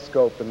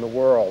telescope in the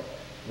world,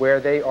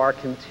 where they are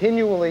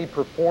continually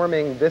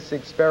performing this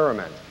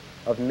experiment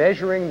of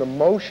measuring the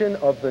motion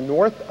of the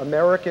North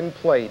American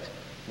plate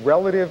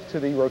relative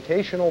to the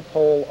rotational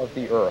pole of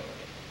the Earth.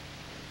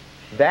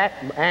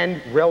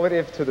 And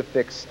relative to the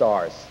fixed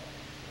stars.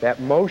 That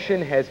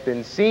motion has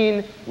been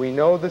seen. We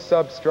know the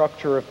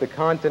substructure of the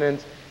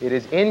continents. It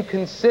is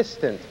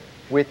inconsistent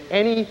with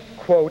any,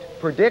 quote,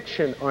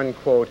 prediction,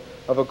 unquote,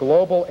 of a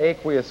global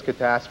aqueous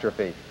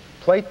catastrophe.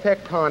 Plate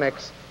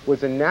tectonics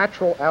was a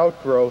natural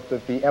outgrowth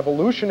of the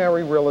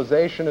evolutionary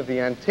realization of the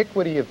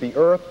antiquity of the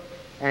Earth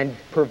and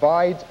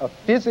provides a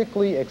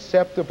physically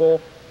acceptable,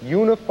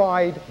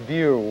 unified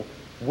view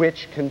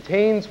which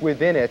contains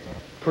within it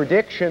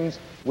predictions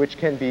which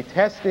can be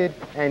tested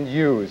and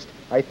used.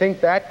 I think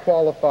that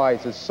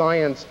qualifies as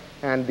science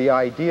and the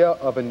idea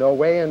of a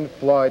Noahian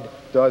flood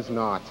does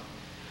not.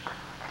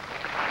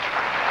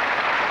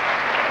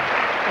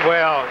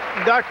 Well,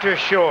 Dr.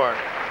 Shore,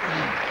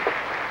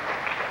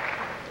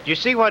 you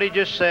see what he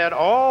just said?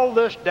 All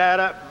this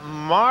data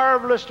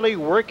marvelously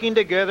working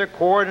together,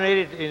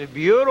 coordinated in a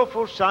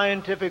beautiful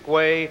scientific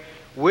way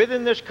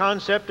within this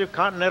concept of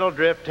continental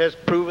drift has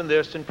proven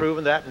this and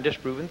proven that and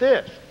disproven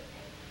this.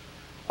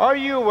 Are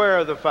you aware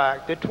of the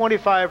fact that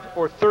 25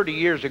 or 30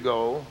 years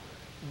ago,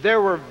 there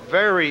were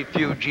very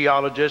few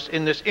geologists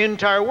in this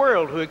entire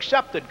world who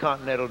accepted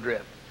continental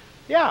drift?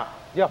 Yeah.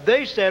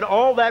 They said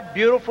all that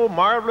beautiful,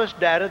 marvelous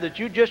data that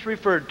you just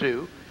referred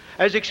to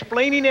as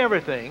explaining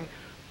everything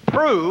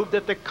proved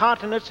that the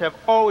continents have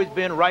always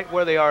been right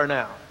where they are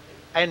now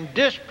and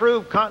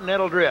disproved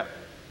continental drift.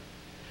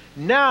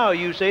 Now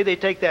you say they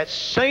take that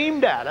same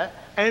data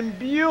and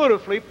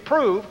beautifully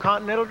prove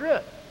continental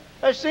drift.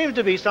 There seems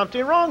to be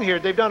something wrong here.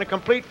 They've done a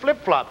complete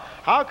flip-flop.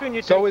 How can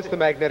you take So is the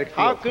magnetic field.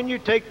 How can you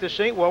take the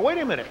same... Well, wait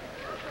a minute.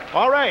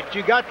 All right,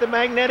 you got the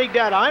magnetic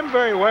data.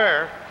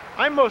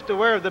 I'm most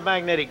aware of the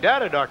magnetic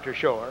data, Dr.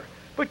 Shore,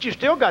 but you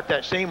still got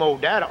that same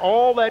old data,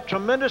 all that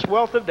tremendous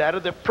wealth of data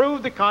that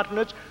proved the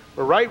continents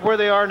were right where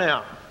they are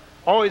now.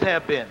 Always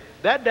have been.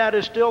 That data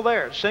is still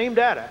there, same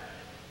data.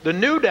 The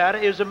new data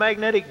is the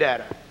magnetic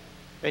data.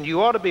 And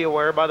you ought to be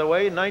aware, by the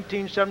way, in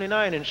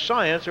 1979 in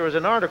Science, there was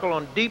an article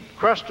on deep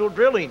crustal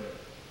drilling.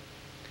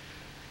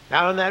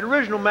 Now, in that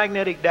original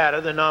magnetic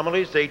data, the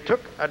anomalies, they took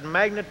a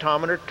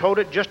magnetometer, towed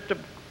it just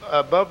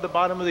above the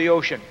bottom of the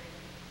ocean,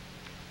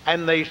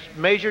 and they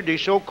measured the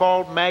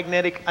so-called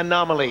magnetic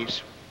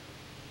anomalies.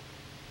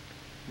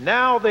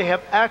 Now they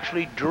have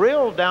actually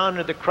drilled down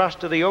into the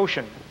crust of the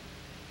ocean,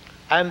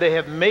 and they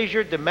have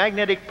measured the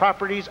magnetic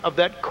properties of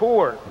that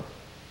core,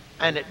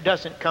 and it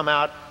doesn't come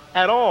out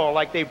at all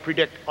like they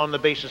predict on the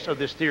basis of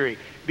this theory,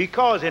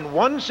 because in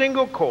one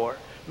single core,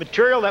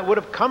 material that would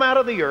have come out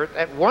of the earth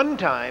at one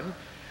time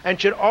and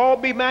should all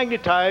be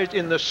magnetized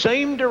in the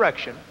same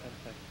direction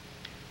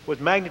was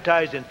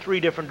magnetized in 3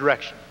 different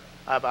directions.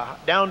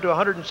 Down to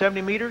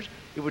 170 meters,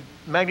 it would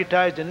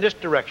magnetized in this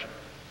direction.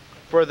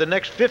 For the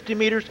next 50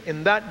 meters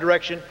in that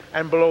direction,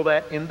 and below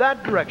that in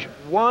that direction.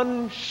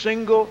 One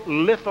single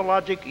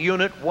lithologic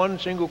unit, one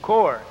single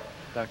core.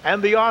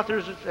 And the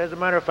authors, as a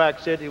matter of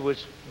fact, said it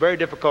was very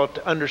difficult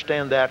to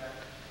understand that,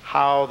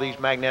 how these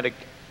magnetic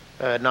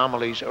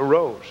anomalies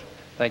arose.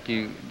 Thank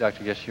you,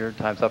 Dr. Gish. Your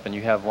time's up, and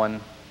you have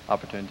one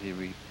opportunity to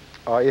read.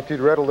 If you'd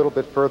read a little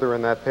bit further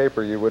in that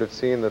paper, you would have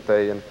seen that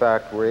they, in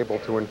fact, were able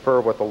to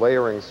infer what the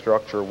layering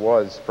structure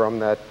was from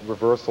that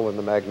reversal in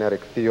the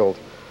magnetic field.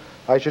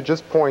 I should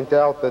just point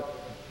out that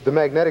the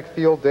magnetic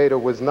field data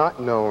was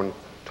not known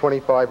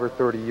 25 or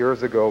 30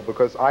 years ago,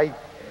 because I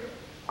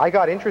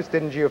got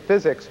interested in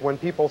geophysics when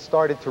people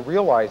started to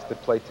realize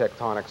that plate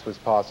tectonics was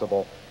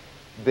possible.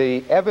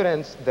 The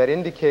evidence that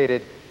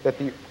indicated that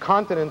the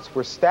continents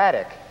were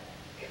static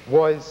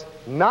was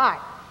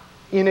not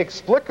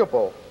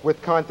inexplicable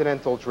with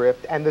continental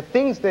drift, and the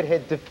things that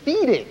had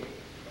defeated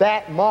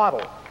that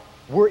model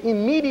were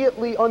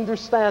immediately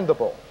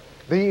understandable.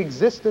 The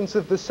existence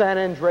of the San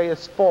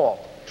Andreas Fault,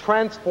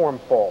 transform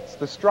faults,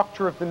 the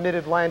structure of the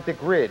mid-Atlantic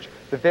ridge,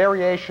 the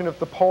variation of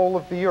the pole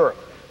of the Earth,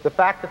 the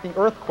fact that the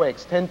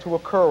earthquakes tend to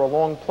occur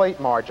along plate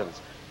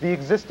margins, the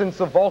existence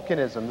of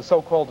volcanism, the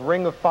so-called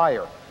ring of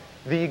fire,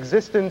 the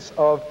existence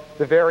of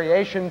the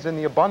variations in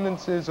the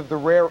abundances of the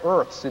rare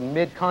earths in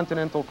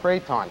mid-continental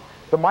craton,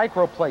 the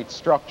microplate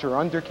structure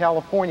under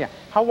California.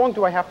 How long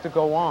do I have to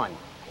go on?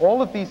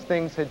 All of these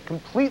things had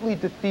completely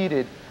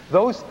defeated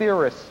those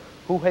theorists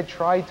who had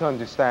tried to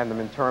understand them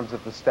in terms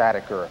of the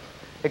static Earth.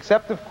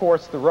 Except, of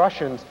course, the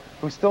Russians,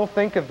 who still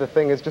think of the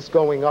thing as just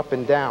going up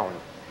and down.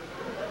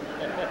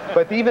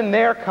 But even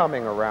they're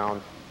coming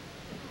around.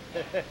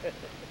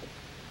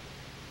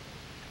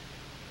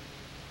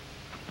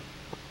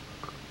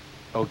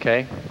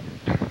 Okay.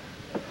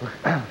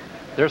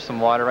 There's some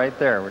water right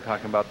there. We're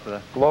talking about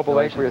the global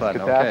Galatian aqueous flood.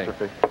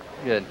 catastrophe. Okay.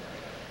 Good.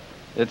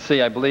 Let's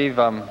see. I believe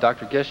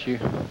Dr. Gish,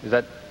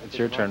 it's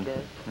your turn.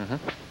 Mm-hmm.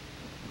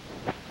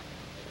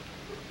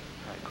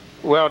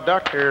 Well,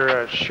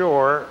 Dr.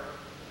 Shore,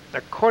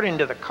 according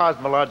to the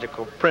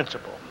cosmological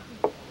principle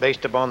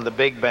based upon the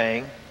Big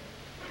Bang,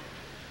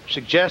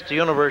 suggests the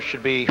universe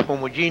should be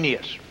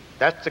homogeneous.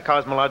 That's the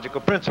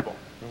cosmological principle.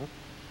 Mm-hmm.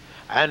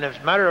 And as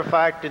a matter of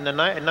fact, in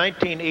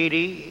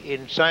 1980,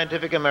 in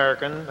Scientific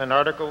American, an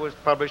article was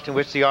published in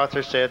which the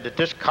author said that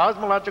this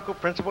cosmological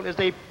principle is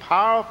a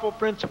powerful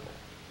principle.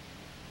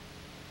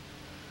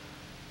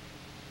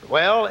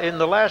 Well, in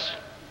the last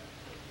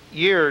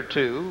year or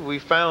two, we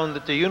found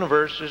that the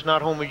universe is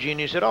not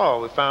homogeneous at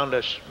all. We found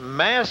a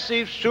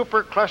massive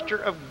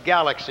supercluster of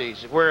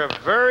galaxies, where a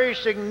very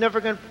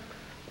significant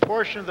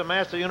portion of the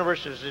mass of the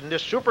universe is in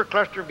this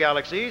supercluster of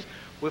galaxies.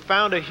 We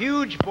found a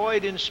huge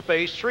void in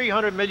space,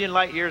 300 million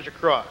light years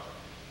across.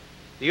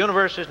 The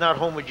universe is not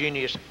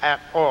homogeneous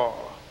at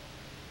all.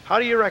 How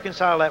do you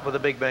reconcile that with the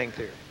Big Bang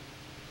Theory?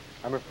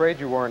 I'm afraid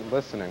you weren't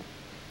listening.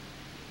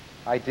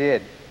 I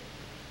did.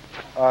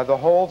 The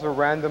holes are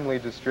randomly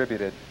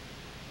distributed.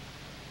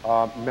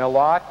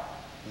 Melat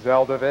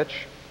Zeldovich,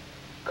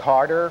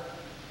 Carter,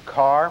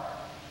 Carr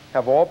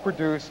have all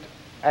produced,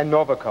 and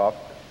Novikov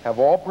have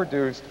all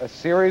produced a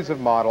series of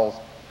models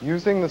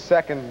using the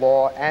second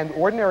law and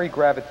ordinary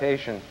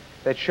gravitation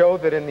that show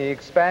that in the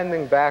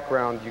expanding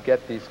background you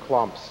get these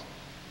clumps.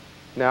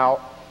 Now,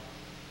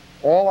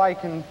 all I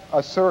can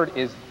assert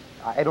is,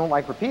 I don't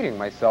like repeating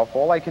myself,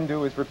 all I can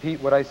do is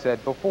repeat what I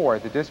said before.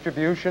 The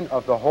distribution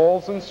of the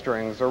holes and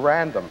strings are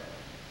random.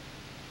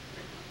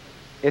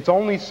 It's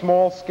only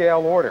small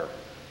scale order.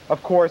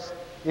 Of course,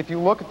 if you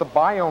look at the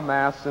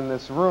biomass in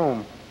this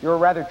room, you're a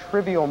rather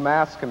trivial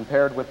mass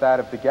compared with that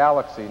of the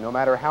galaxy, no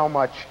matter how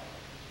much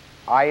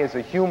I as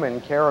a human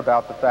care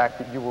about the fact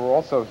that you were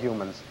also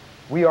humans.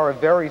 We are a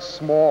very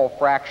small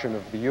fraction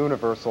of the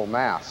universal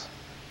mass.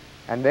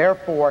 And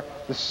therefore,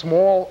 the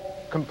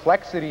small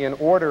complexity and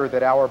order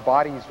that our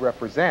bodies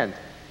represent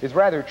is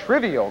rather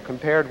trivial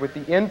compared with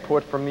the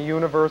input from the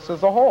universe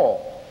as a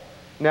whole.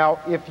 Now,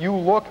 if you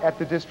look at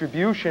the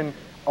distribution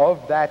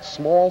of that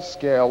small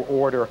scale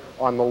order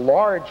on the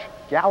large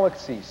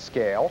galaxy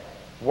scale,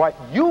 what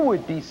you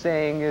would be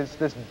saying is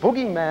this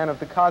boogeyman of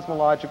the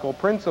cosmological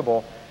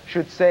principle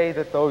should say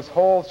that those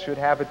holes should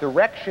have a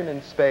direction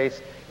in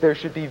space. There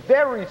should be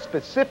very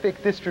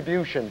specific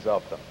distributions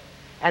of them.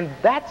 And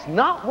that's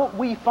not what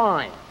we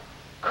find.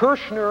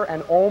 Kirshner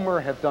and Ulmer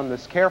have done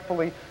this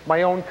carefully.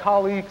 My own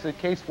colleagues at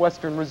Case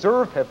Western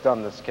Reserve have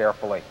done this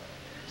carefully.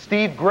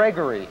 Steve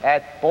Gregory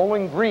at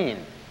Bowling Green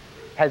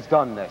has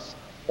done this.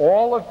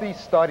 All of these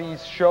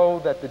studies show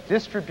that the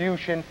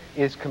distribution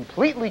is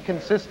completely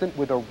consistent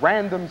with a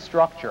random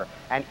structure,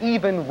 and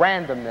even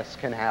randomness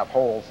can have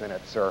holes in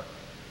it, sir.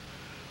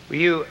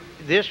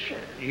 This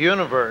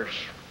universe,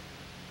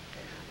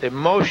 the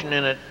motion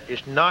in it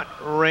is not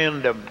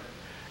random.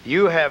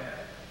 You have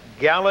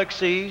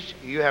galaxies,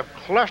 you have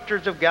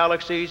clusters of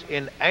galaxies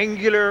in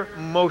angular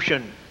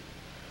motion.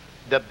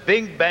 The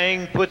Big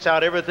Bang puts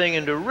out everything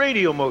into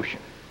radial motion.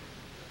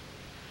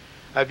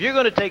 If you're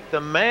going to take the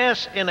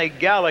mass in a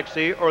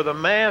galaxy or the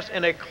mass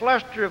in a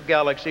cluster of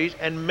galaxies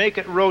and make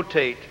it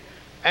rotate,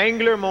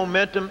 angular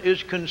momentum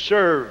is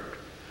conserved.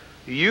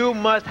 You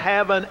must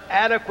have an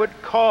adequate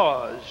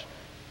cause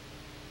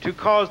to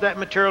cause that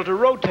material to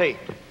rotate.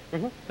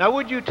 Now,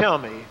 would you tell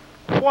me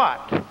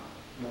what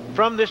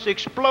from this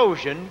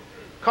explosion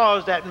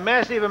caused that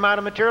massive amount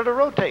of material to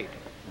rotate?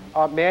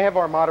 May I have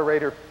our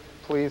moderator,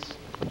 please?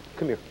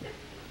 Come here.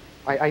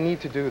 I need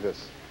to do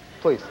this.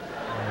 Please.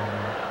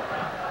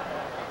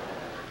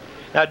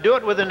 Now do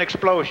it with an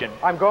explosion.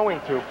 I'm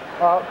going to.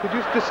 Could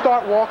you just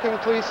start walking,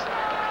 please?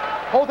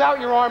 Hold out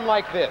your arm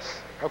like this,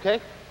 okay?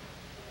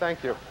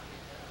 Thank you.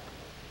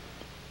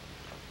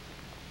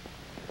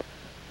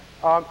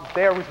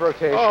 There was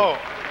rotation. Oh,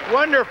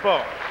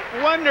 wonderful.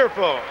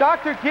 Wonderful.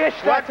 Dr. Gish,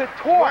 that's a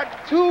torque.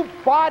 Two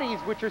bodies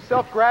which are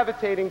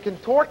self-gravitating can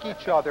torque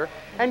each other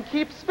and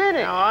keep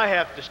spinning. Now I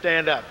have to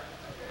stand up.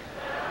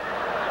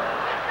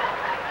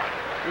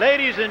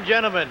 Ladies and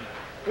gentlemen,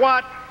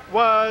 what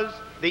was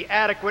the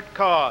adequate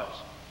cause?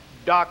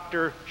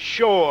 Dr.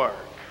 Shore.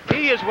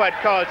 He is what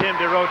caused him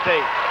to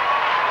rotate.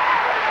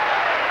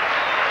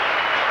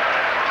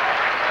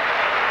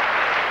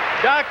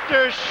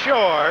 Dr.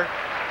 Shore,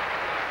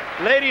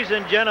 ladies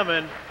and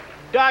gentlemen,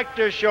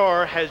 Dr.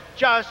 Shore has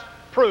just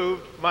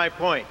proved my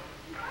point.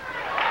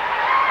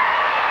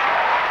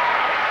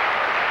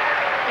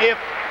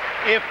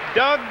 If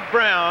Doug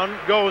Brown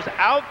goes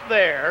out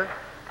there,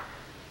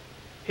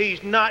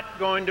 he's not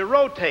going to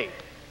rotate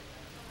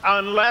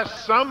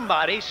unless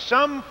somebody,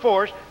 some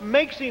force,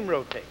 makes him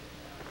rotate.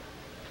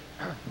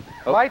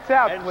 Lights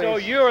out, and please. so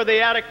you're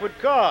the adequate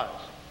cause.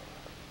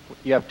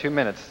 You have 2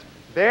 minutes.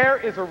 There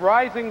is a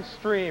rising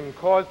stream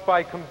caused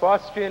by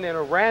combustion in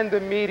a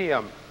random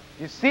medium.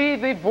 You see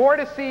the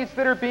vortices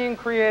that are being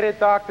created,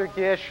 Dr.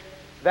 Gish?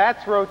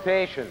 That's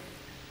rotation.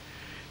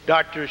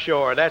 Dr.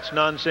 Shore, that's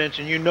nonsense,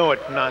 and you know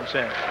it's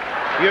nonsense.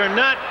 You are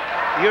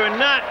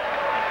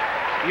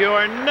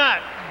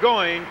not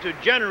going to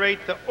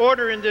generate the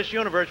order in this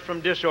universe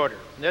from disorder.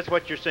 And that's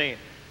what you're saying.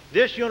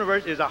 This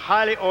universe is a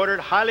highly ordered,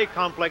 highly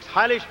complex,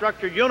 highly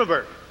structured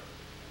universe.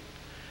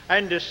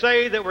 And to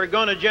say that we're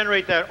going to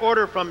generate that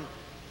order from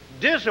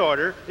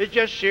disorder is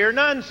just sheer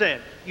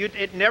nonsense.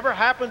 It never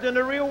happens in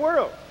the real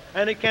world,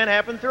 and it can't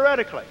happen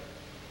theoretically.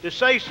 To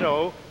say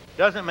so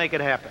doesn't make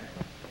it happen.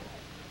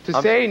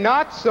 To say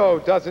not so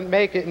doesn't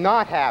make it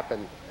not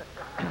happen.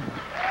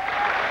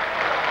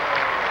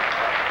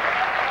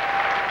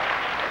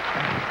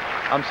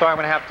 I'm sorry, I'm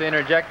going to have to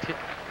interject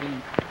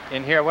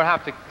in here. We'll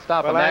have to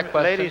stop on that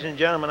question. Ladies and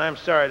gentlemen, I'm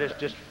sorry. This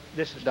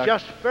is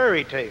just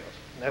fairy tales.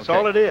 That's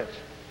all it is.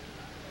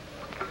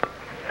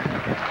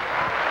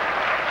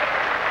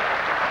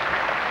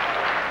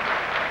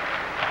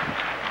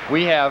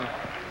 We have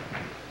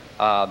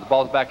the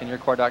ball's back in your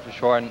court, Dr.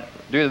 Shore, and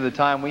due to the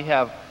time we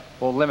have,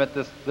 we'll limit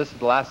this. This is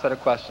the last set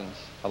of questions.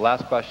 The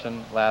last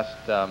question, last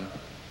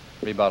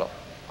rebuttal.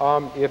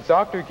 If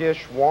Dr.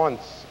 Gish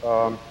wants,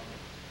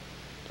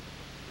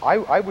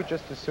 I would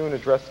just as soon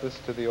address this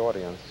to the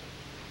audience.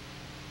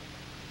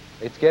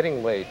 It's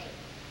getting late.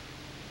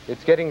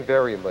 It's getting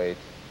very late.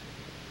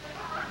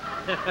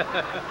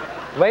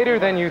 Later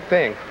than you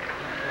think.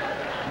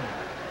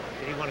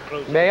 Did he want to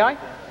close? May I?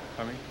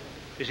 Pardon me?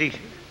 Is he?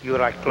 You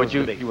would like to close the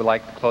debate? You would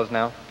like to close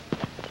now?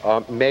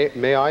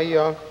 May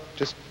I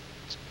just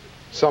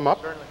sum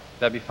up? Certainly.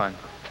 That'd be fine.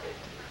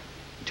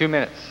 2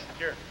 minutes.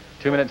 Sure.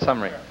 2-minute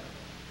summary.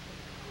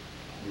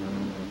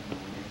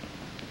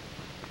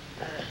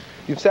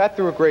 You've sat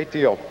through a great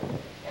deal,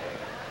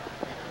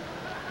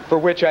 for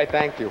which I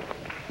thank you.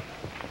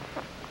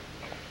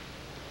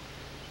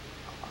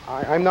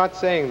 I'm not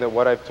saying that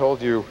what I've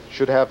told you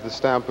should have the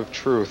stamp of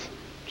truth,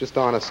 just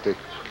honesty.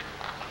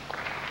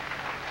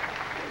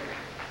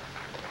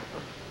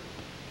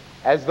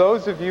 As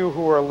those of you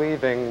who are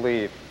leaving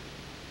leave,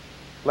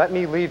 let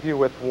me leave you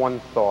with one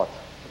thought.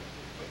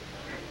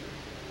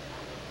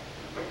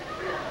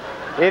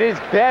 It is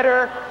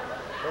better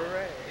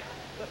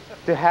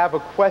to have a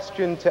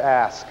question to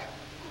ask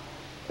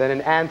than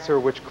an answer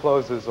which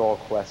closes all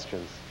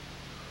questions.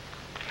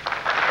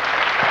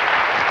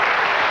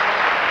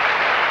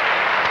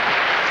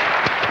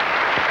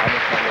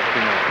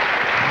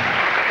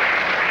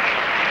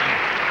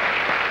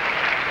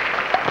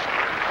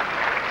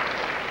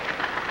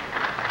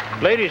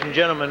 Ladies and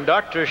gentlemen,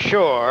 Dr.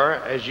 Shore,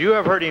 as you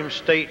have heard him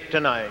state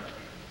tonight,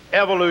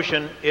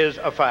 evolution is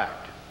a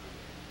fact.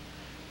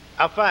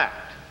 A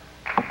fact.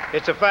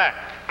 It's a fact.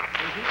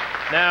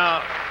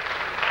 Now,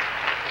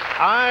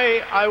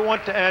 I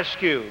want to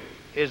ask you,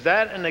 is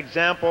that an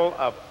example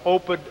of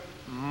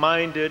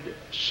open-minded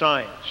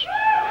science?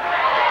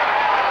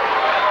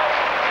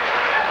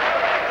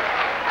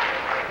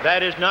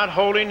 That is not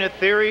holding a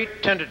theory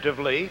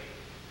tentatively.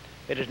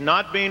 It is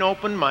not being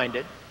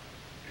open-minded.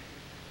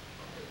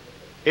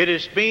 It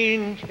is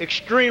being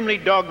extremely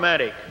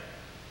dogmatic.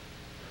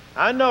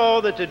 I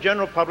know that the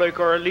general public,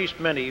 or at least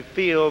many,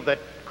 feel that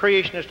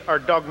creationists are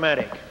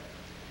dogmatic.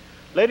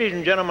 Ladies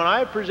and gentlemen, I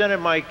have presented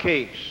my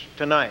case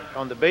tonight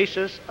on the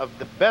basis of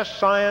the best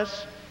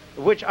science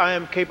which I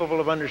am capable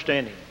of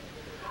understanding.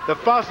 The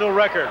fossil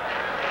record,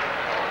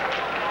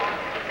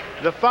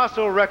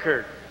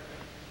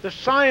 the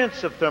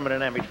science of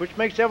thermodynamics, which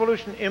makes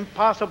evolution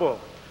impossible,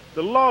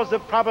 the laws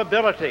of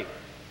probability.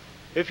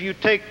 If you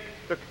take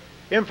the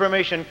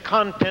information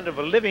content of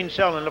a living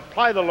cell and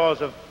apply the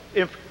laws of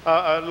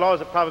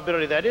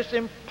probability, that it's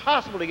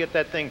impossible to get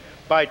that thing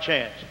by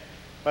chance,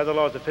 by the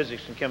laws of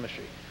physics and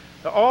chemistry.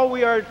 Now, all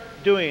we are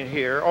doing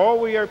here, all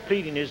we are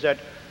pleading is that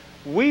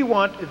we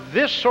want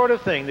this sort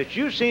of thing that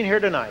you've seen here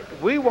tonight.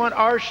 We want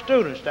our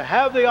students to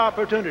have the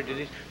opportunity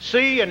to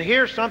see and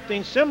hear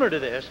something similar to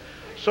this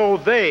so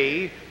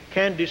they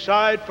can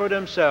decide for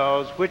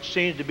themselves which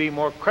seems to be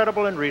more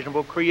credible and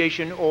reasonable,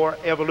 creation or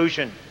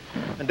evolution.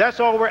 And that's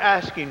all we're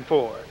asking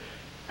for.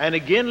 And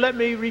again, let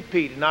me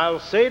repeat, and I'll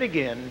say it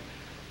again,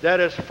 that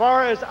as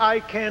far as I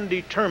can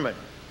determine,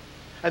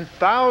 and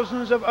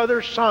thousands of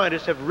other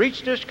scientists have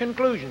reached this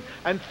conclusion,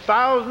 and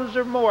thousands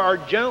or more are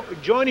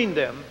joining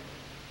them,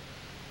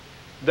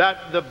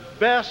 that the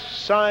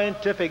best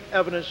scientific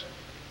evidence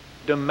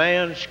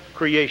demands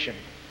creation.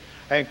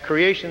 And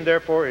creation,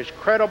 therefore, is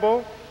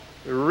credible,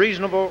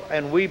 reasonable,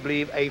 and we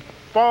believe a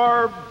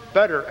far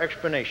better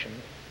explanation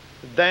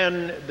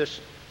than the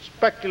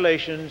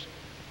speculations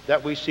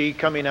that we see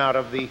coming out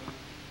of the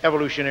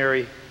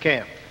evolutionary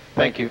camp.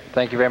 Thank you.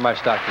 Thank you very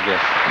much, Dr.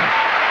 Gish.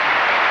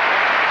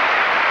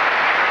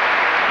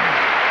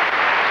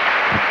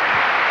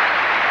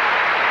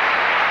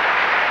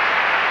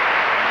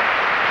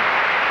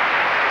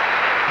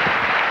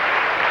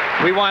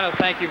 We want to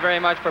thank you very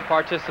much for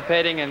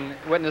participating and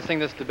witnessing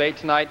this debate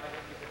tonight.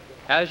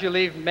 As you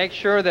leave, make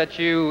sure that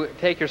you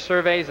take your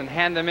surveys and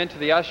hand them in to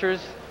the ushers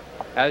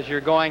as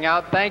you're going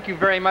out. Thank you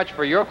very much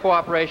for your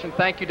cooperation.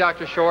 Thank you,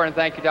 Dr. Shore, and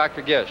thank you,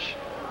 Dr. Gish.